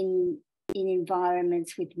of in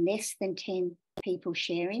environments with less than 10 people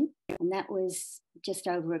sharing, and that was just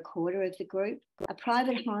over a quarter of the group. A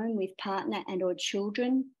private home with partner and or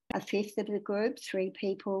children, 1/5 of the group, 3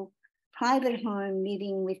 people. Private home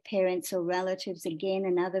living with parents or relatives, again,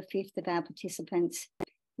 another 1/5 of our participants.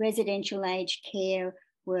 Residential aged care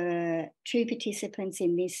were 2 participants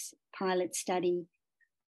in this pilot study.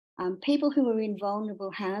 People who were in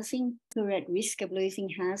vulnerable housing, who were at risk of losing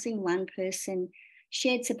housing, 1 person.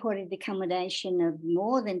 Shared supported accommodation of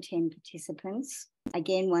more than 10 participants,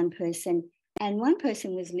 again 1 person, and 1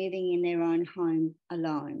 person was living in their own home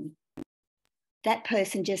alone. That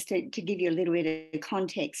person, just to give you a little bit of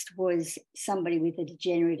context, was somebody with a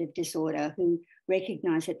degenerative disorder who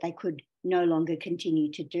recognised that they could no longer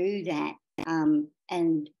continue to do that.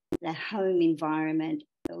 And the home environment,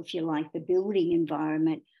 or if you like, the building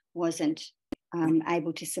environment, wasn't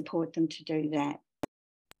able to support them to do that.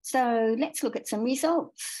 So let's look at some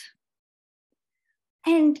results.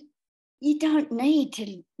 And you don't need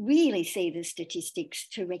to really see the statistics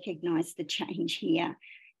to recognise the change here.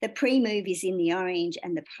 The pre-move is in the orange,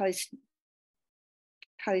 and the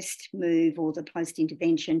post-move or the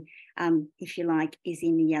post-intervention, if you like, is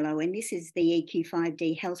in the yellow. And this is the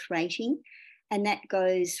EQ5D health rating, and that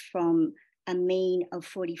goes from a mean of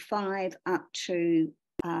 45 up to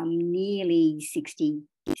nearly 60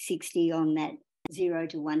 on that 0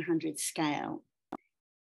 to 100 scale.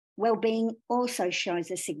 Wellbeing also shows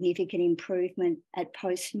a significant improvement at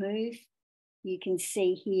post-move. You can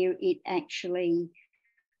see here it actually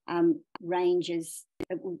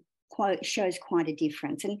shows quite a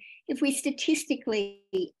difference. And if we statistically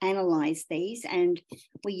analyse these, and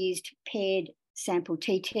we used paired sample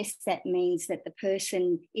t-tests, that means that the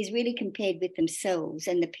person is really compared with themselves,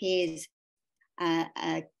 and the pairs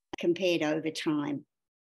are compared over time.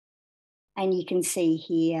 And you can see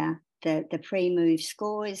here the pre-move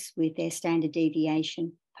scores with their standard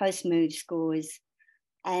deviation, post-move scores,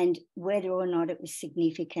 and whether or not it was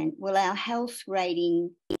significant. Well, our health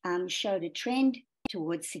rating showed a trend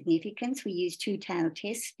towards significance. We used 2-tailed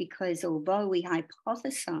tests because although we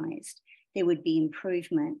hypothesised there would be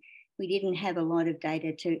improvement, we didn't have a lot of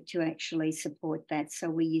data to actually support that. So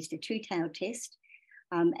we used a 2-tailed test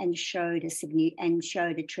and showed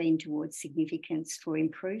a trend towards significance for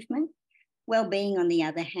improvement. Wellbeing, on the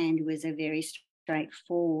other hand, was a very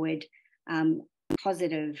straightforward,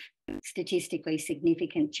 positive, statistically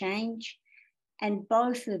significant change. And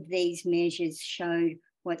both of these measures showed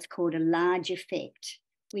what's called a large effect,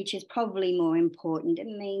 which is probably more important. It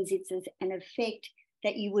means it's an effect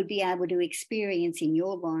that you would be able to experience in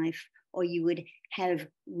your life, or you would have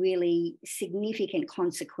really significant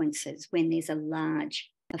consequences when there's a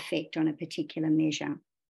large effect on a particular measure.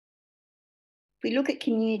 If we look at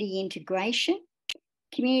community integration,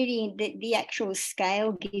 the actual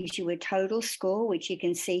scale gives you a total score, which you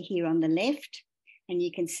can see here on the left. And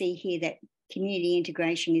you can see here that community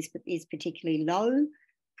integration is particularly low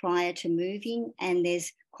prior to moving, and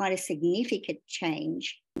there's quite a significant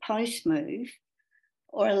change post-move,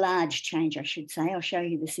 or a large change, I should say. I'll show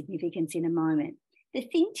you the significance in a moment. The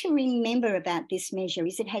thing to remember about this measure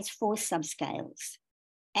is it has 4 subscales.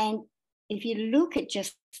 And if you look at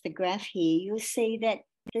just the graph here, you'll see that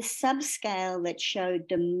the subscale that showed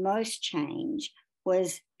the most change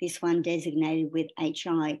was this one designated with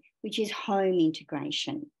HI, which is home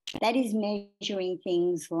integration. That is measuring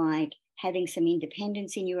things like having some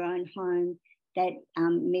independence in your own home. That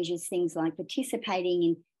measures things like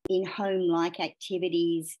participating in home-like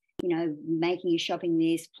activities, you know, making a shopping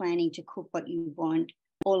list, planning to cook what you want,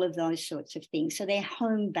 all of those sorts of things. So they're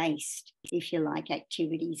home-based, if you like,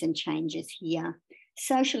 activities and changes here.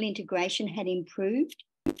 Social integration had improved,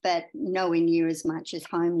 but nowhere near as much as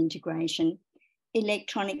home integration.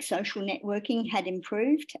 Electronic social networking had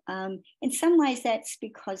improved. In some ways, that's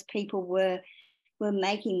because people were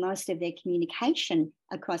making most of their communication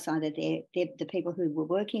across either the people who were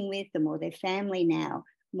working with them or their family now,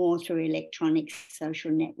 more through electronic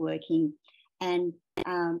social networking. And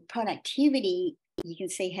productivity, you can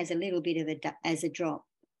see, has a little bit of a drop,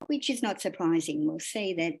 which is not surprising. We'll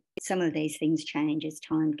see that some of these things change as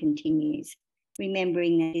time continues,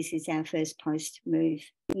 remembering that this is our first post-move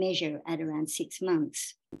measure at around 6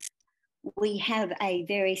 months. We have a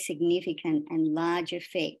very significant and large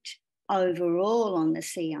effect overall on the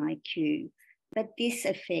CIQ, but this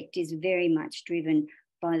effect is very much driven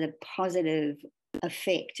by the positive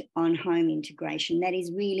effect on home integration. That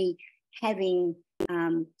is really having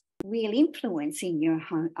real influence in your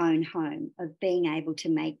own home, of being able to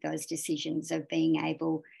make those decisions, of being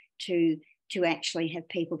able to actually have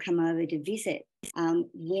people come over to visit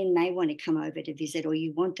when they want to come over to visit, or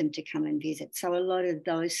you want them to come and visit. So a lot of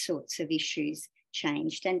those sorts of issues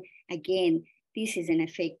changed. And again, this is an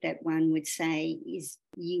effect that one would say is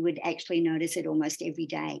you would actually notice it almost every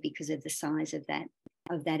day because of the size of that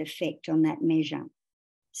effect on that measure.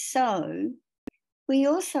 So we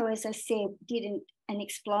also, as I said, did an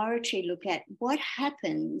exploratory look at what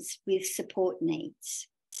happens with support needs.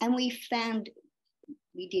 And we found,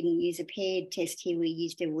 we didn't use a paired test here, we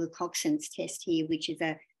used a Wilcoxon's test here, which is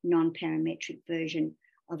a non-parametric version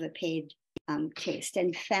of a paired test,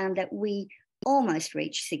 and found that we almost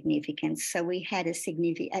reached significance. So we had a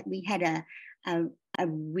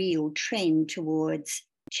real trend towards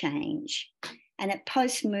change. And at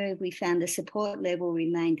post-move, we found the support level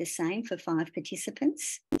remained the same for 5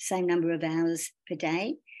 participants, same number of hours per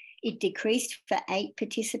day. It decreased for 8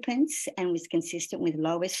 participants and was consistent with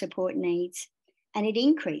lower support needs. And it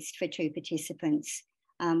increased for 2 participants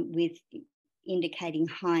with indicating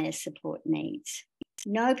higher support needs.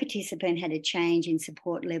 No participant had a change in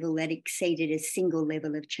support level that exceeded a single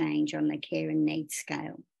level of change on the care and needs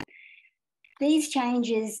scale. These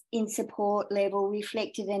changes in support level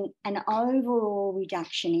reflected an overall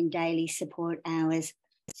reduction in daily support hours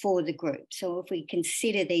for the group. So if we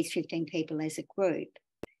consider these 15 people as a group,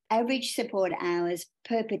 average support hours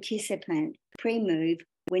per participant pre-move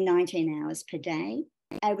were 19 hours per day.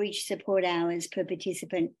 Average support hours per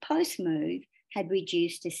participant post-move had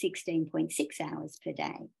reduced to 16.6 hours per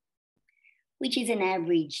day, which is an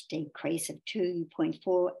average decrease of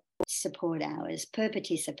 2.4 support hours per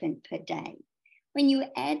participant per day. When you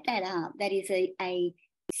add that up, that is a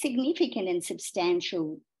significant and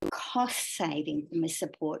substantial cost saving from a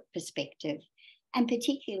support perspective, and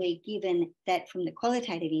particularly given that from the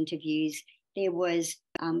qualitative interviews, there was,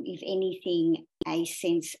 if anything, a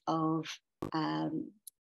sense of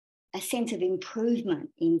improvement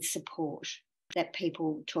in support that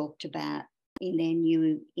people talked about in their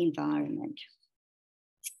new environment.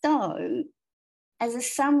 So, as a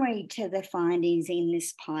summary to the findings in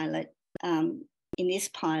this pilot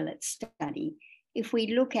study, if we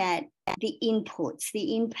look at the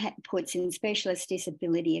inputs in specialist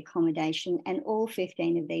disability accommodation, and all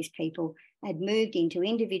 15 of these people had moved into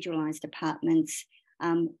individualised apartments,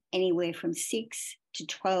 anywhere from 6 to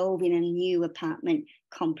 12 in a new apartment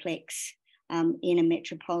complex in a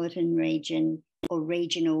metropolitan region or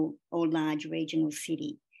regional or large regional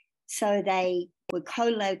city. So they were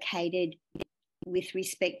co-located with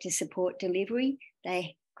respect to support delivery.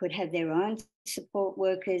 They could have their own support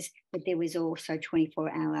workers, but there was also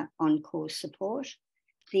 24-hour on-call support.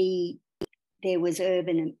 There was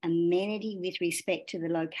urban amenity with respect to the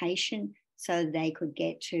location, so they could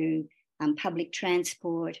get to public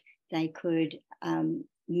transport, they could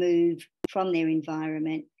move from their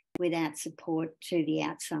environment without support to the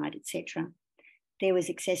outside, etc. There was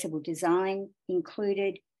accessible design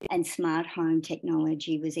included, and smart home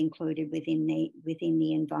technology was included within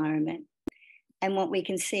the environment. And what we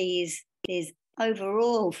can see is there's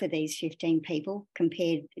overall for these 15 people,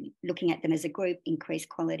 compared, looking at them as a group, increased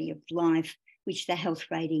quality of life, which the health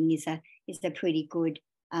rating is a pretty good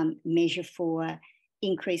measure for.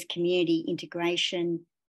 increased community integration,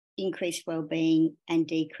 increased wellbeing, and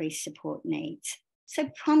decreased support needs. So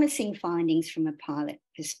promising findings from a pilot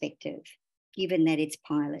perspective, given that it's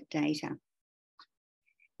pilot data.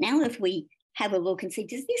 Now, if we have a look and see,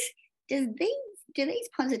 do these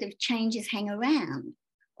positive changes hang around,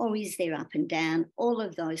 or is there up and down? All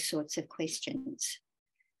of those sorts of questions.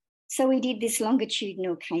 So we did this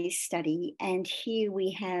longitudinal case study, and here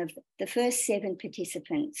we have the first 7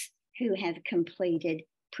 participants who have completed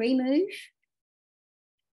pre-move,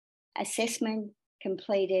 assessment,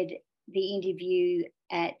 completed the interview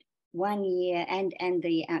at 1 year and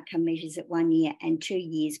the outcome measures at 1 year and 2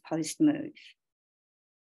 years post-move.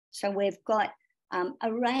 So we've got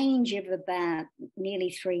a range of about nearly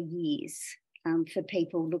 3 years for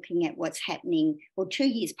people looking at what's happening, or 2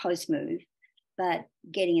 years post-move, but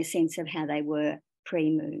getting a sense of how they were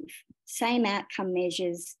pre-move. Same outcome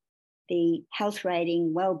measures, the health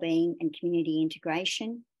rating, wellbeing and community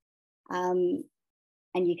integration.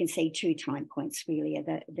 And you can see 2 time points really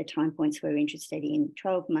are the time points we're interested in,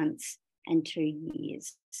 12 months and 2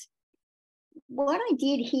 years. What I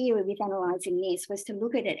did here with analysing this was to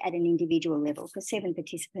look at it at an individual level, because 7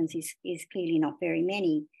 participants is clearly not very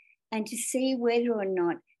many, and to see whether or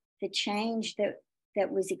not the change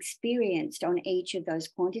that was experienced on each of those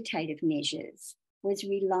quantitative measures was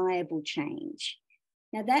reliable change.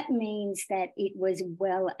 Now that means that it was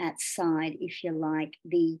well outside, if you like,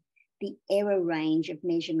 the error range of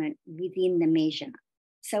measurement within the measure.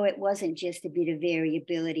 So it wasn't just a bit of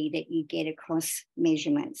variability that you get across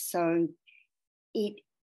measurements. So it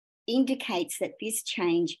indicates that this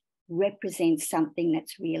change represents something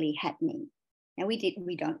that's really happening. Now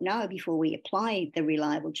we don't know before we apply the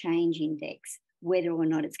reliable change index whether or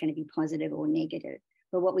not it's going to be positive or negative.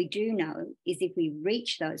 But what we do know is if we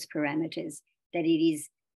reach those parameters, that it is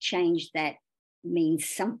change that means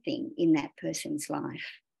something in that person's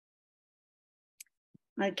life.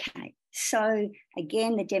 Okay, so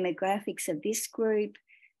again, the demographics of this group,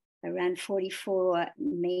 around 44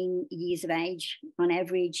 mean years of age on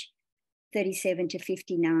average, 37 to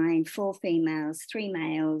 59, 4 females, 3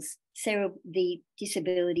 males. The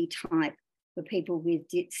disability type for people with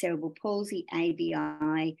cerebral palsy,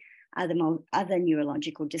 ABI, other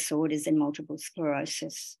neurological disorders and multiple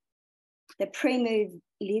sclerosis. The pre-move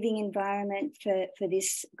living environment for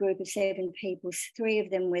this group of 7 people, 3 of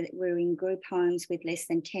them were in group homes with less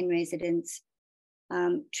than 10 residents.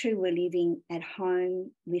 2 were living at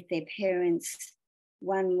home with their parents.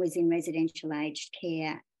 1 was in residential aged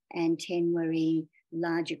care, and 10 were in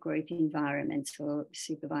larger group environments or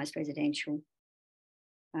supervised residential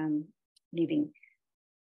living.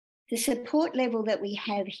 The support level that we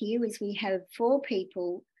have here is we have 4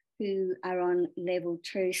 people who are on level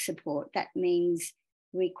 2 support. That means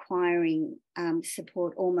requiring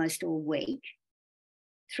support almost all week.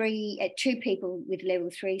 2 people with level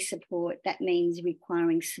 3 support. That means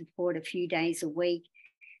requiring support a few days a week,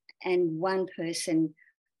 and 1 person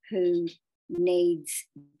who needs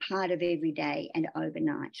part of every day and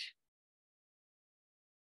overnight.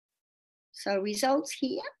 So results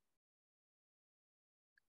here.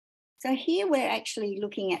 So here we're actually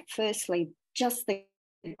looking at, firstly, just the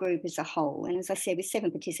group as a whole. And as I said, with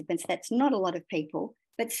 7 participants, that's not a lot of people,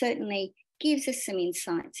 but certainly gives us some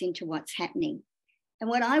insights into what's happening. And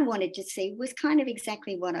what I wanted to see was kind of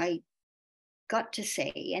exactly what I got to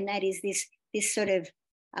see, and that is this sort of,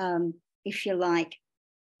 if you like,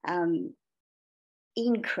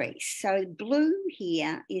 increase. So blue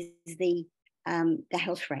here is the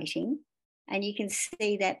health rating, and you can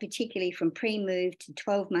see that particularly from pre-move to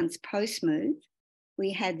 12 months post-move,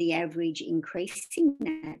 we had the average increasing.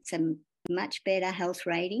 That's a much better health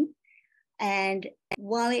rating. And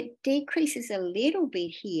while it decreases a little bit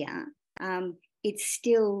here, it's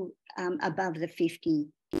still above the 50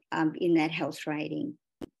 in that health rating.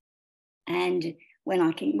 And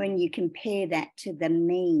when you compare that to the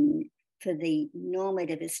mean for the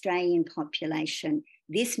normative Australian population,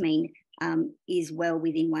 this mean is well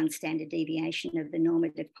within 1 standard deviation of the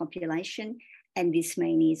normative population, and this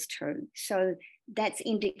mean is true. So that's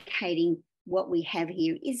indicating what we have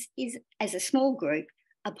here is as a small group,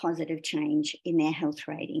 a positive change in their health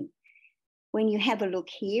rating. When you have a look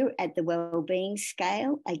here at the wellbeing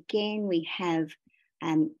scale, again, we have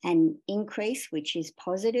an increase, which is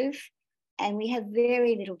positive, and we have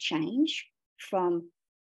very little change from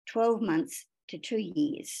 12 months to 2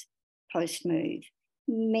 years post-move,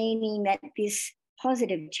 meaning that this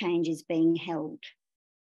positive change is being held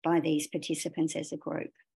by these participants as a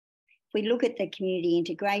group. If we look at the community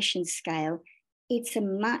integration scale, it's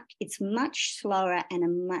much slower and a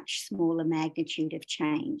much smaller magnitude of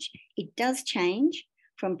change. It does change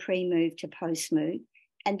from pre-move to post-move,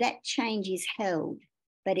 and that change is held,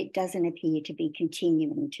 but it doesn't appear to be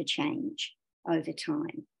continuing to change over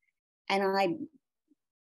time. And I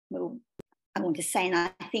want to say, and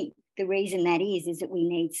I think the reason that is that we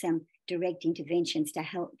need some direct interventions to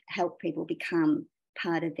help people become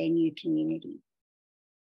part of their new community.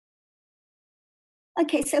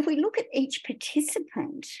 Okay, so if we look at each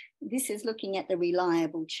participant, this is looking at the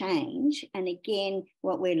reliable change. And again,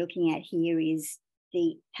 what we're looking at here is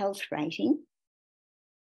the health rating.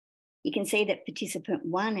 You can see that participant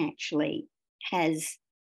 1 actually has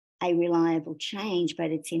a reliable change, but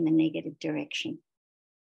it's in the negative direction.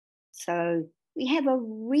 So we have a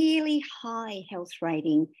really high health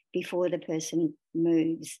rating before the person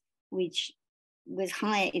moves, which was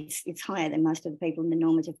higher. It's higher than most of the people in the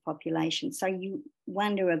normative population. So you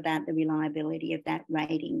wonder about the reliability of that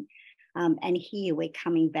rating. And here we're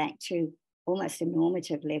coming back to almost a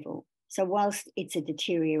normative level. So whilst it's a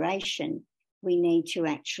deterioration, we need to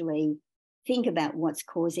actually think about what's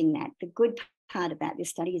causing that. The good part about this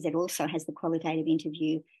study is it also has the qualitative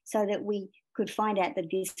interview so that we could find out that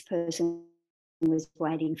this person was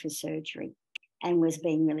waiting for surgery and was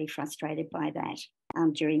being really frustrated by that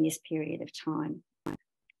during this period of time.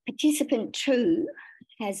 Participant 2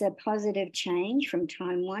 has a positive change from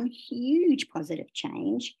time 1, huge positive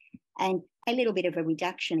change, and a little bit of a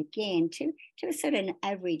reduction again to a certain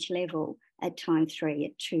average level at time 3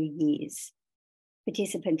 at 2 years.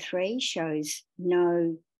 Participant 3 shows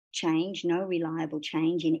no change, no reliable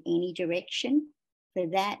change in any direction. For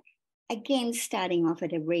that, again, starting off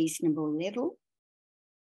at a reasonable level.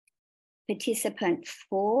 Participant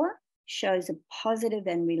 4 shows a positive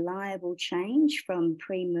and reliable change from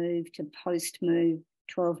pre-move to post-move,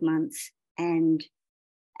 12 months and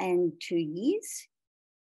 2 years.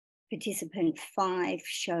 Participant 5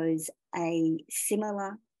 shows a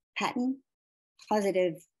similar pattern,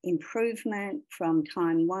 positive improvement from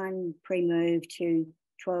time 1, pre-move to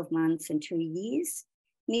 12 months and 2 years.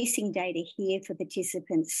 Missing data here for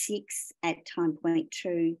participant 6 at time point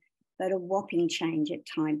 2, but a whopping change at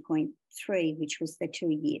time point 3, which was the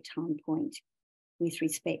 2-year time point with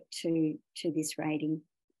respect to this rating.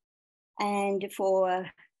 And for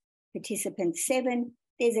participant 7,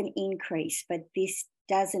 there's an increase, but this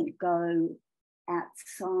doesn't go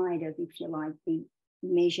outside of, if you like, the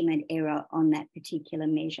measurement error on that particular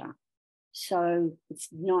measure. So it's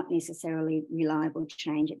not necessarily reliable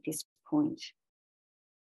change at this point.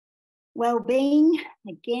 Well-being,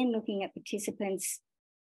 again, looking at participants,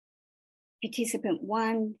 participant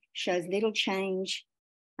 1 shows little change.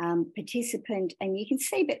 And you can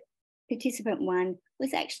see that participant 1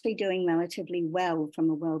 was actually doing relatively well from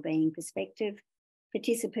a well-being perspective.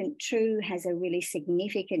 Participant 2 has a really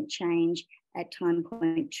significant change at time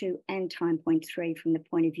point 2 and time point 3 from the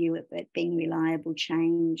point of view of it being reliable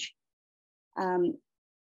change.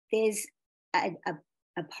 There's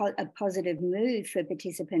a positive move for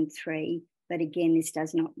participant 3, but again, this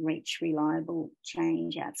does not reach reliable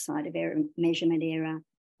change outside of measurement error.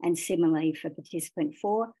 And similarly for participant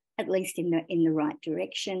 4, at least in the right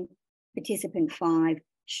direction. Participant 5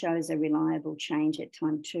 shows a reliable change at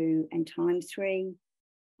time 2 and time 3.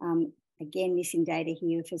 Again, missing data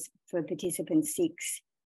here for participant 6,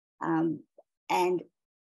 and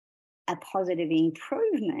a positive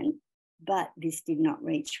improvement, but this did not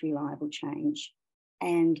reach reliable change.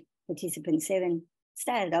 And participant 7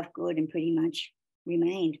 started off good and pretty much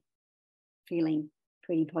remained feeling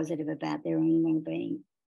pretty positive about their own well-being.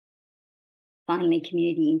 Finally,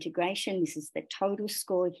 community integration. This is the total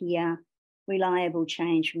score here. Reliable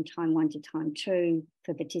change from time 1 to time 2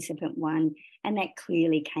 for participant 1, and that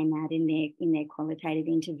clearly came out in their qualitative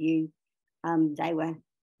interview. They were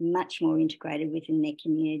much more integrated within their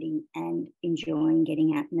community and enjoying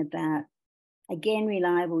getting out and about. Again,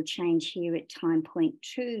 reliable change here at time point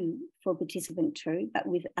 2 for participant 2, but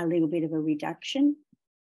with a little bit of a reduction.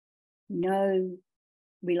 No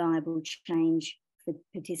reliable change for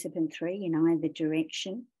participant 3 in either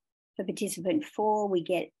direction. For participant 4, we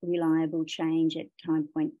get reliable change at time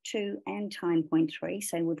point 2 and time point 3.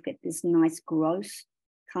 So we've got this nice gross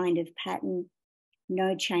kind of pattern.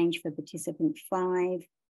 No change for participant 5.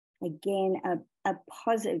 Again, a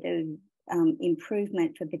positive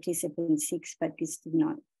improvement for participant 6, but this did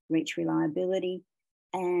not reach reliability.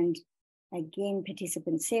 And again,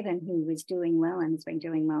 participant 7, who was doing well and has been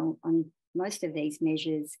doing well on most of these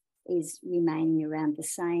measures, is remaining around the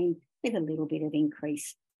same with a little bit of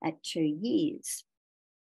increase at 2 years.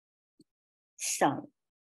 So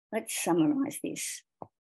let's summarise this.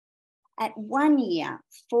 At 1 year,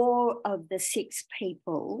 4 of the 6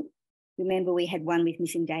 people, remember we had one with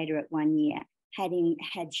missing data at 1 year,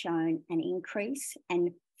 had shown an increase,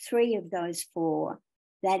 and 3 of those 4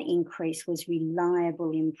 that increase was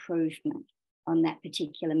reliable improvement on that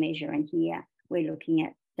particular measure. And here we're looking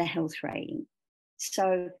at the health rating.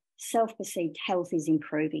 So self-perceived health is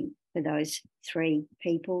improving for those 3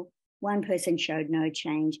 people. 1 person showed no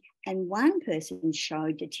change and 1 person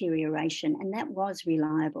showed deterioration, and that was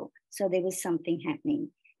reliable. So there was something happening.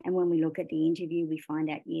 And when we look at the interview, we find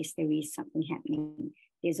out, yes, there is something happening.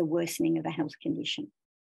 There's a worsening of a health condition.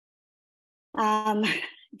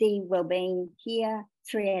 The wellbeing here,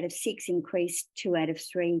 3 out of 6 increased, 2 out of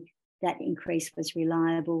 3. That increase was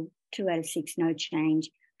reliable. 2 out of 6, no change.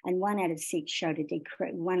 And 1 out of 6 showed a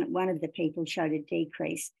decrease. One of the people showed a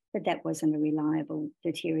decrease, but that wasn't a reliable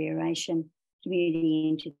deterioration. Community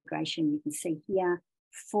integration, you can see here,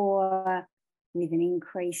 4 with an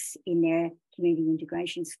increase in their community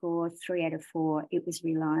integration score, 3 out of 4, it was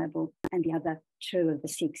reliable. And the other 2 of the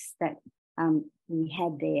 6 that we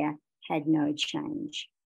had there had no change.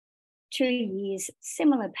 2 years,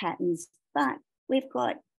 similar patterns, but we've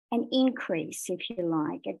got an increase, if you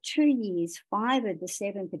like. At 2 years, 5 of the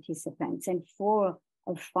 7 participants and 4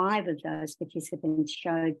 of 5 of those participants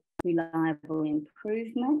showed reliable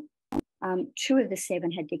improvement. 2 of the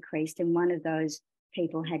 7 had decreased, and 1 of those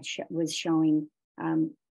people was showing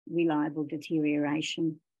reliable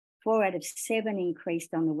deterioration. 4 out of 7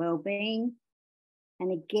 increased on the wellbeing,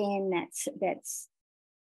 and again, that's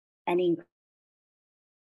an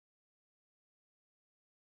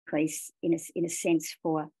increase in a sense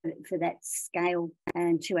for that scale,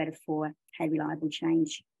 and 2 out of 4 had reliable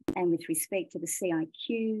change. And with respect to the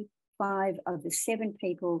CIQ, 5 of the 7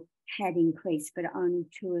 people had increased, but only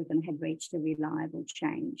 2 of them had reached a reliable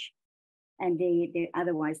change. And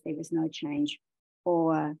otherwise there was no change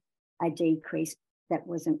or a decrease that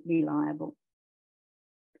wasn't reliable.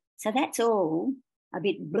 So that's all a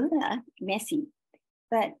bit messy.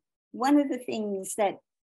 But one of the things that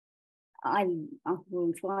I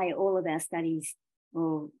will fly all of our studies,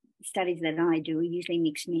 or studies that I do, are usually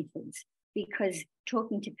mixed methods, because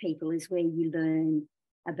talking to people is where you learn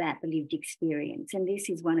about the lived experience. And this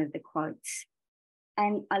is one of the quotes.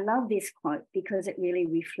 And I love this quote because it really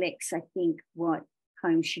reflects, I think, what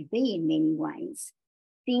home should be in many ways.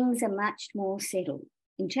 Things are much more settled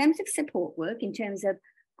in terms of support work, in terms of,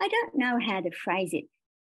 I don't know how to phrase it,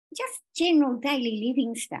 just general daily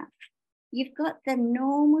living stuff. You've got the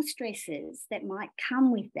normal stresses that might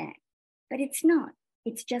come with that, but it's not.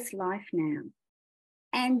 It's just life now.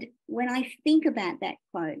 And when I think about that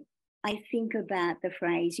quote, I think about the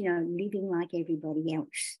phrase, living like everybody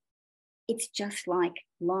else. It's just like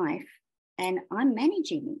life, and I'm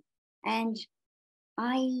managing it. And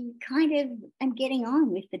I kind of am getting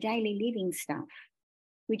on with the daily living stuff,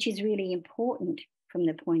 which is really important from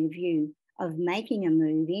the point of view of making a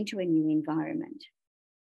move into a new environment.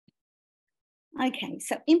 Okay,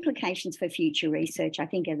 so implications for future research, I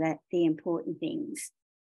think, are the important things.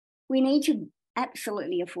 We need to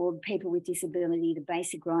absolutely afford people with disability the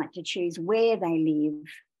basic right to choose where they live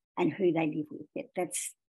and who they live with.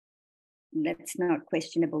 That's not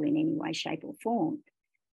questionable in any way, shape or form.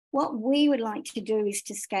 What we would like to do is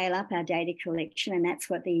to scale up our data collection, and that's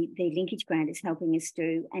what the linkage grant is helping us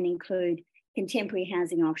do, and include contemporary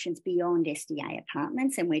housing options beyond SDA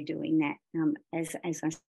apartments, and we're doing that as I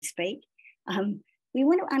speak. We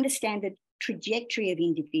want to understand the trajectory of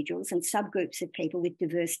individuals and subgroups of people with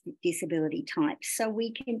diverse disability types, so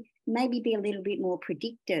we can maybe be a little bit more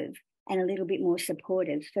predictive and a little bit more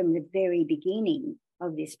supportive from the very beginning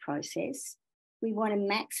of this process. We want to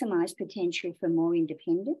maximise potential for more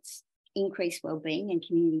independence, increased wellbeing and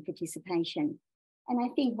community participation. And I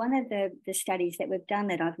think one of the studies that we've done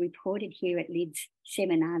that I've reported here at LID's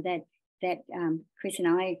seminar that Chris and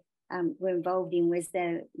I were involved in was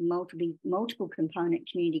the multiple component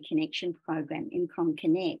community connection program, IMCOM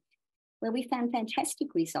Connect, where we found fantastic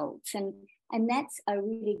results. And that's a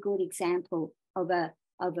really good example of a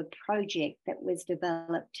project that was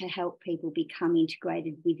developed to help people become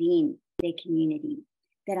integrated within their community,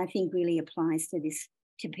 that I think really applies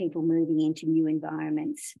to people moving into new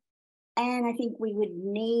environments. And I think we would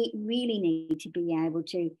really need to be able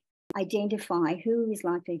to identify who is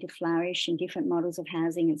likely to flourish in different models of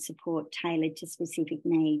housing and support tailored to specific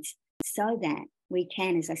needs, so that we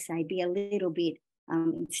can, as I say, be a little bit,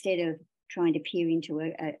 instead of trying to peer into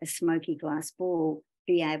a smoky glass ball,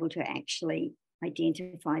 be able to actually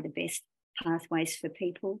identify the best pathways for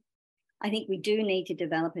people. I think we do need to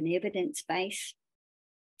develop an evidence base.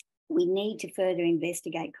 We need to further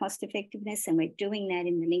investigate cost effectiveness, and we're doing that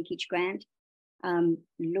in the linkage grant,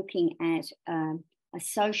 looking at a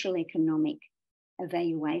social economic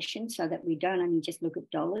evaluation, so that we don't only just look at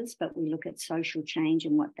dollars, but we look at social change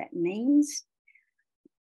and what that means.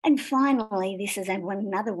 And finally, this is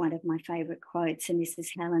another one of my favourite quotes, and this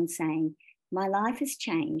is Helen saying, "My life has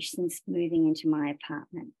changed since moving into my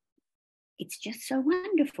apartment. It's just so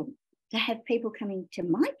wonderful to have people coming to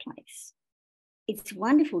my place. It's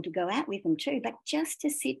wonderful to go out with them too, but just to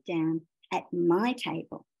sit down at my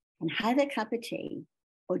table and have a cup of tea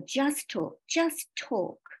or just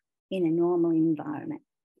talk in a normal environment.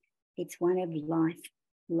 It's one of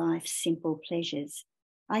life's simple pleasures."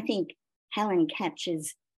 I think Helen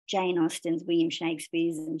captures Jane Austen's, William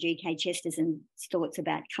Shakespeare's and G.K. Chesterton's thoughts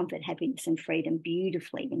about comfort, happiness and freedom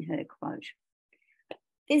beautifully in her quote.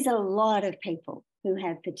 There's a lot of people who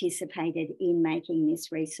have participated in making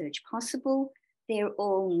this research possible. They're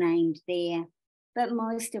all named there. But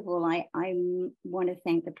most of all, I want to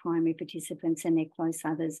thank the primary participants and their close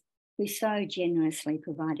others who so generously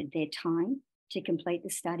provided their time to complete the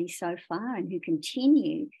study so far and who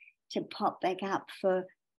continue to pop back up for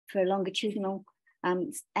longitudinal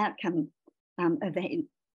outcome of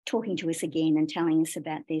talking to us again and telling us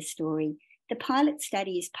about their story. The pilot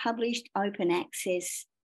study is published, open access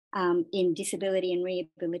in disability and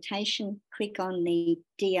rehabilitation. Click on the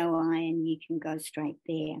DOI and you can go straight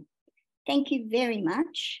there. Thank you very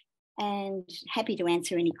much and happy to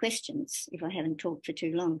answer any questions if I haven't talked for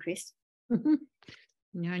too long, Chris.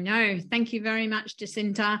 No. Thank you very much,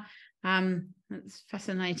 Jacinta. That's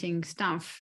fascinating stuff.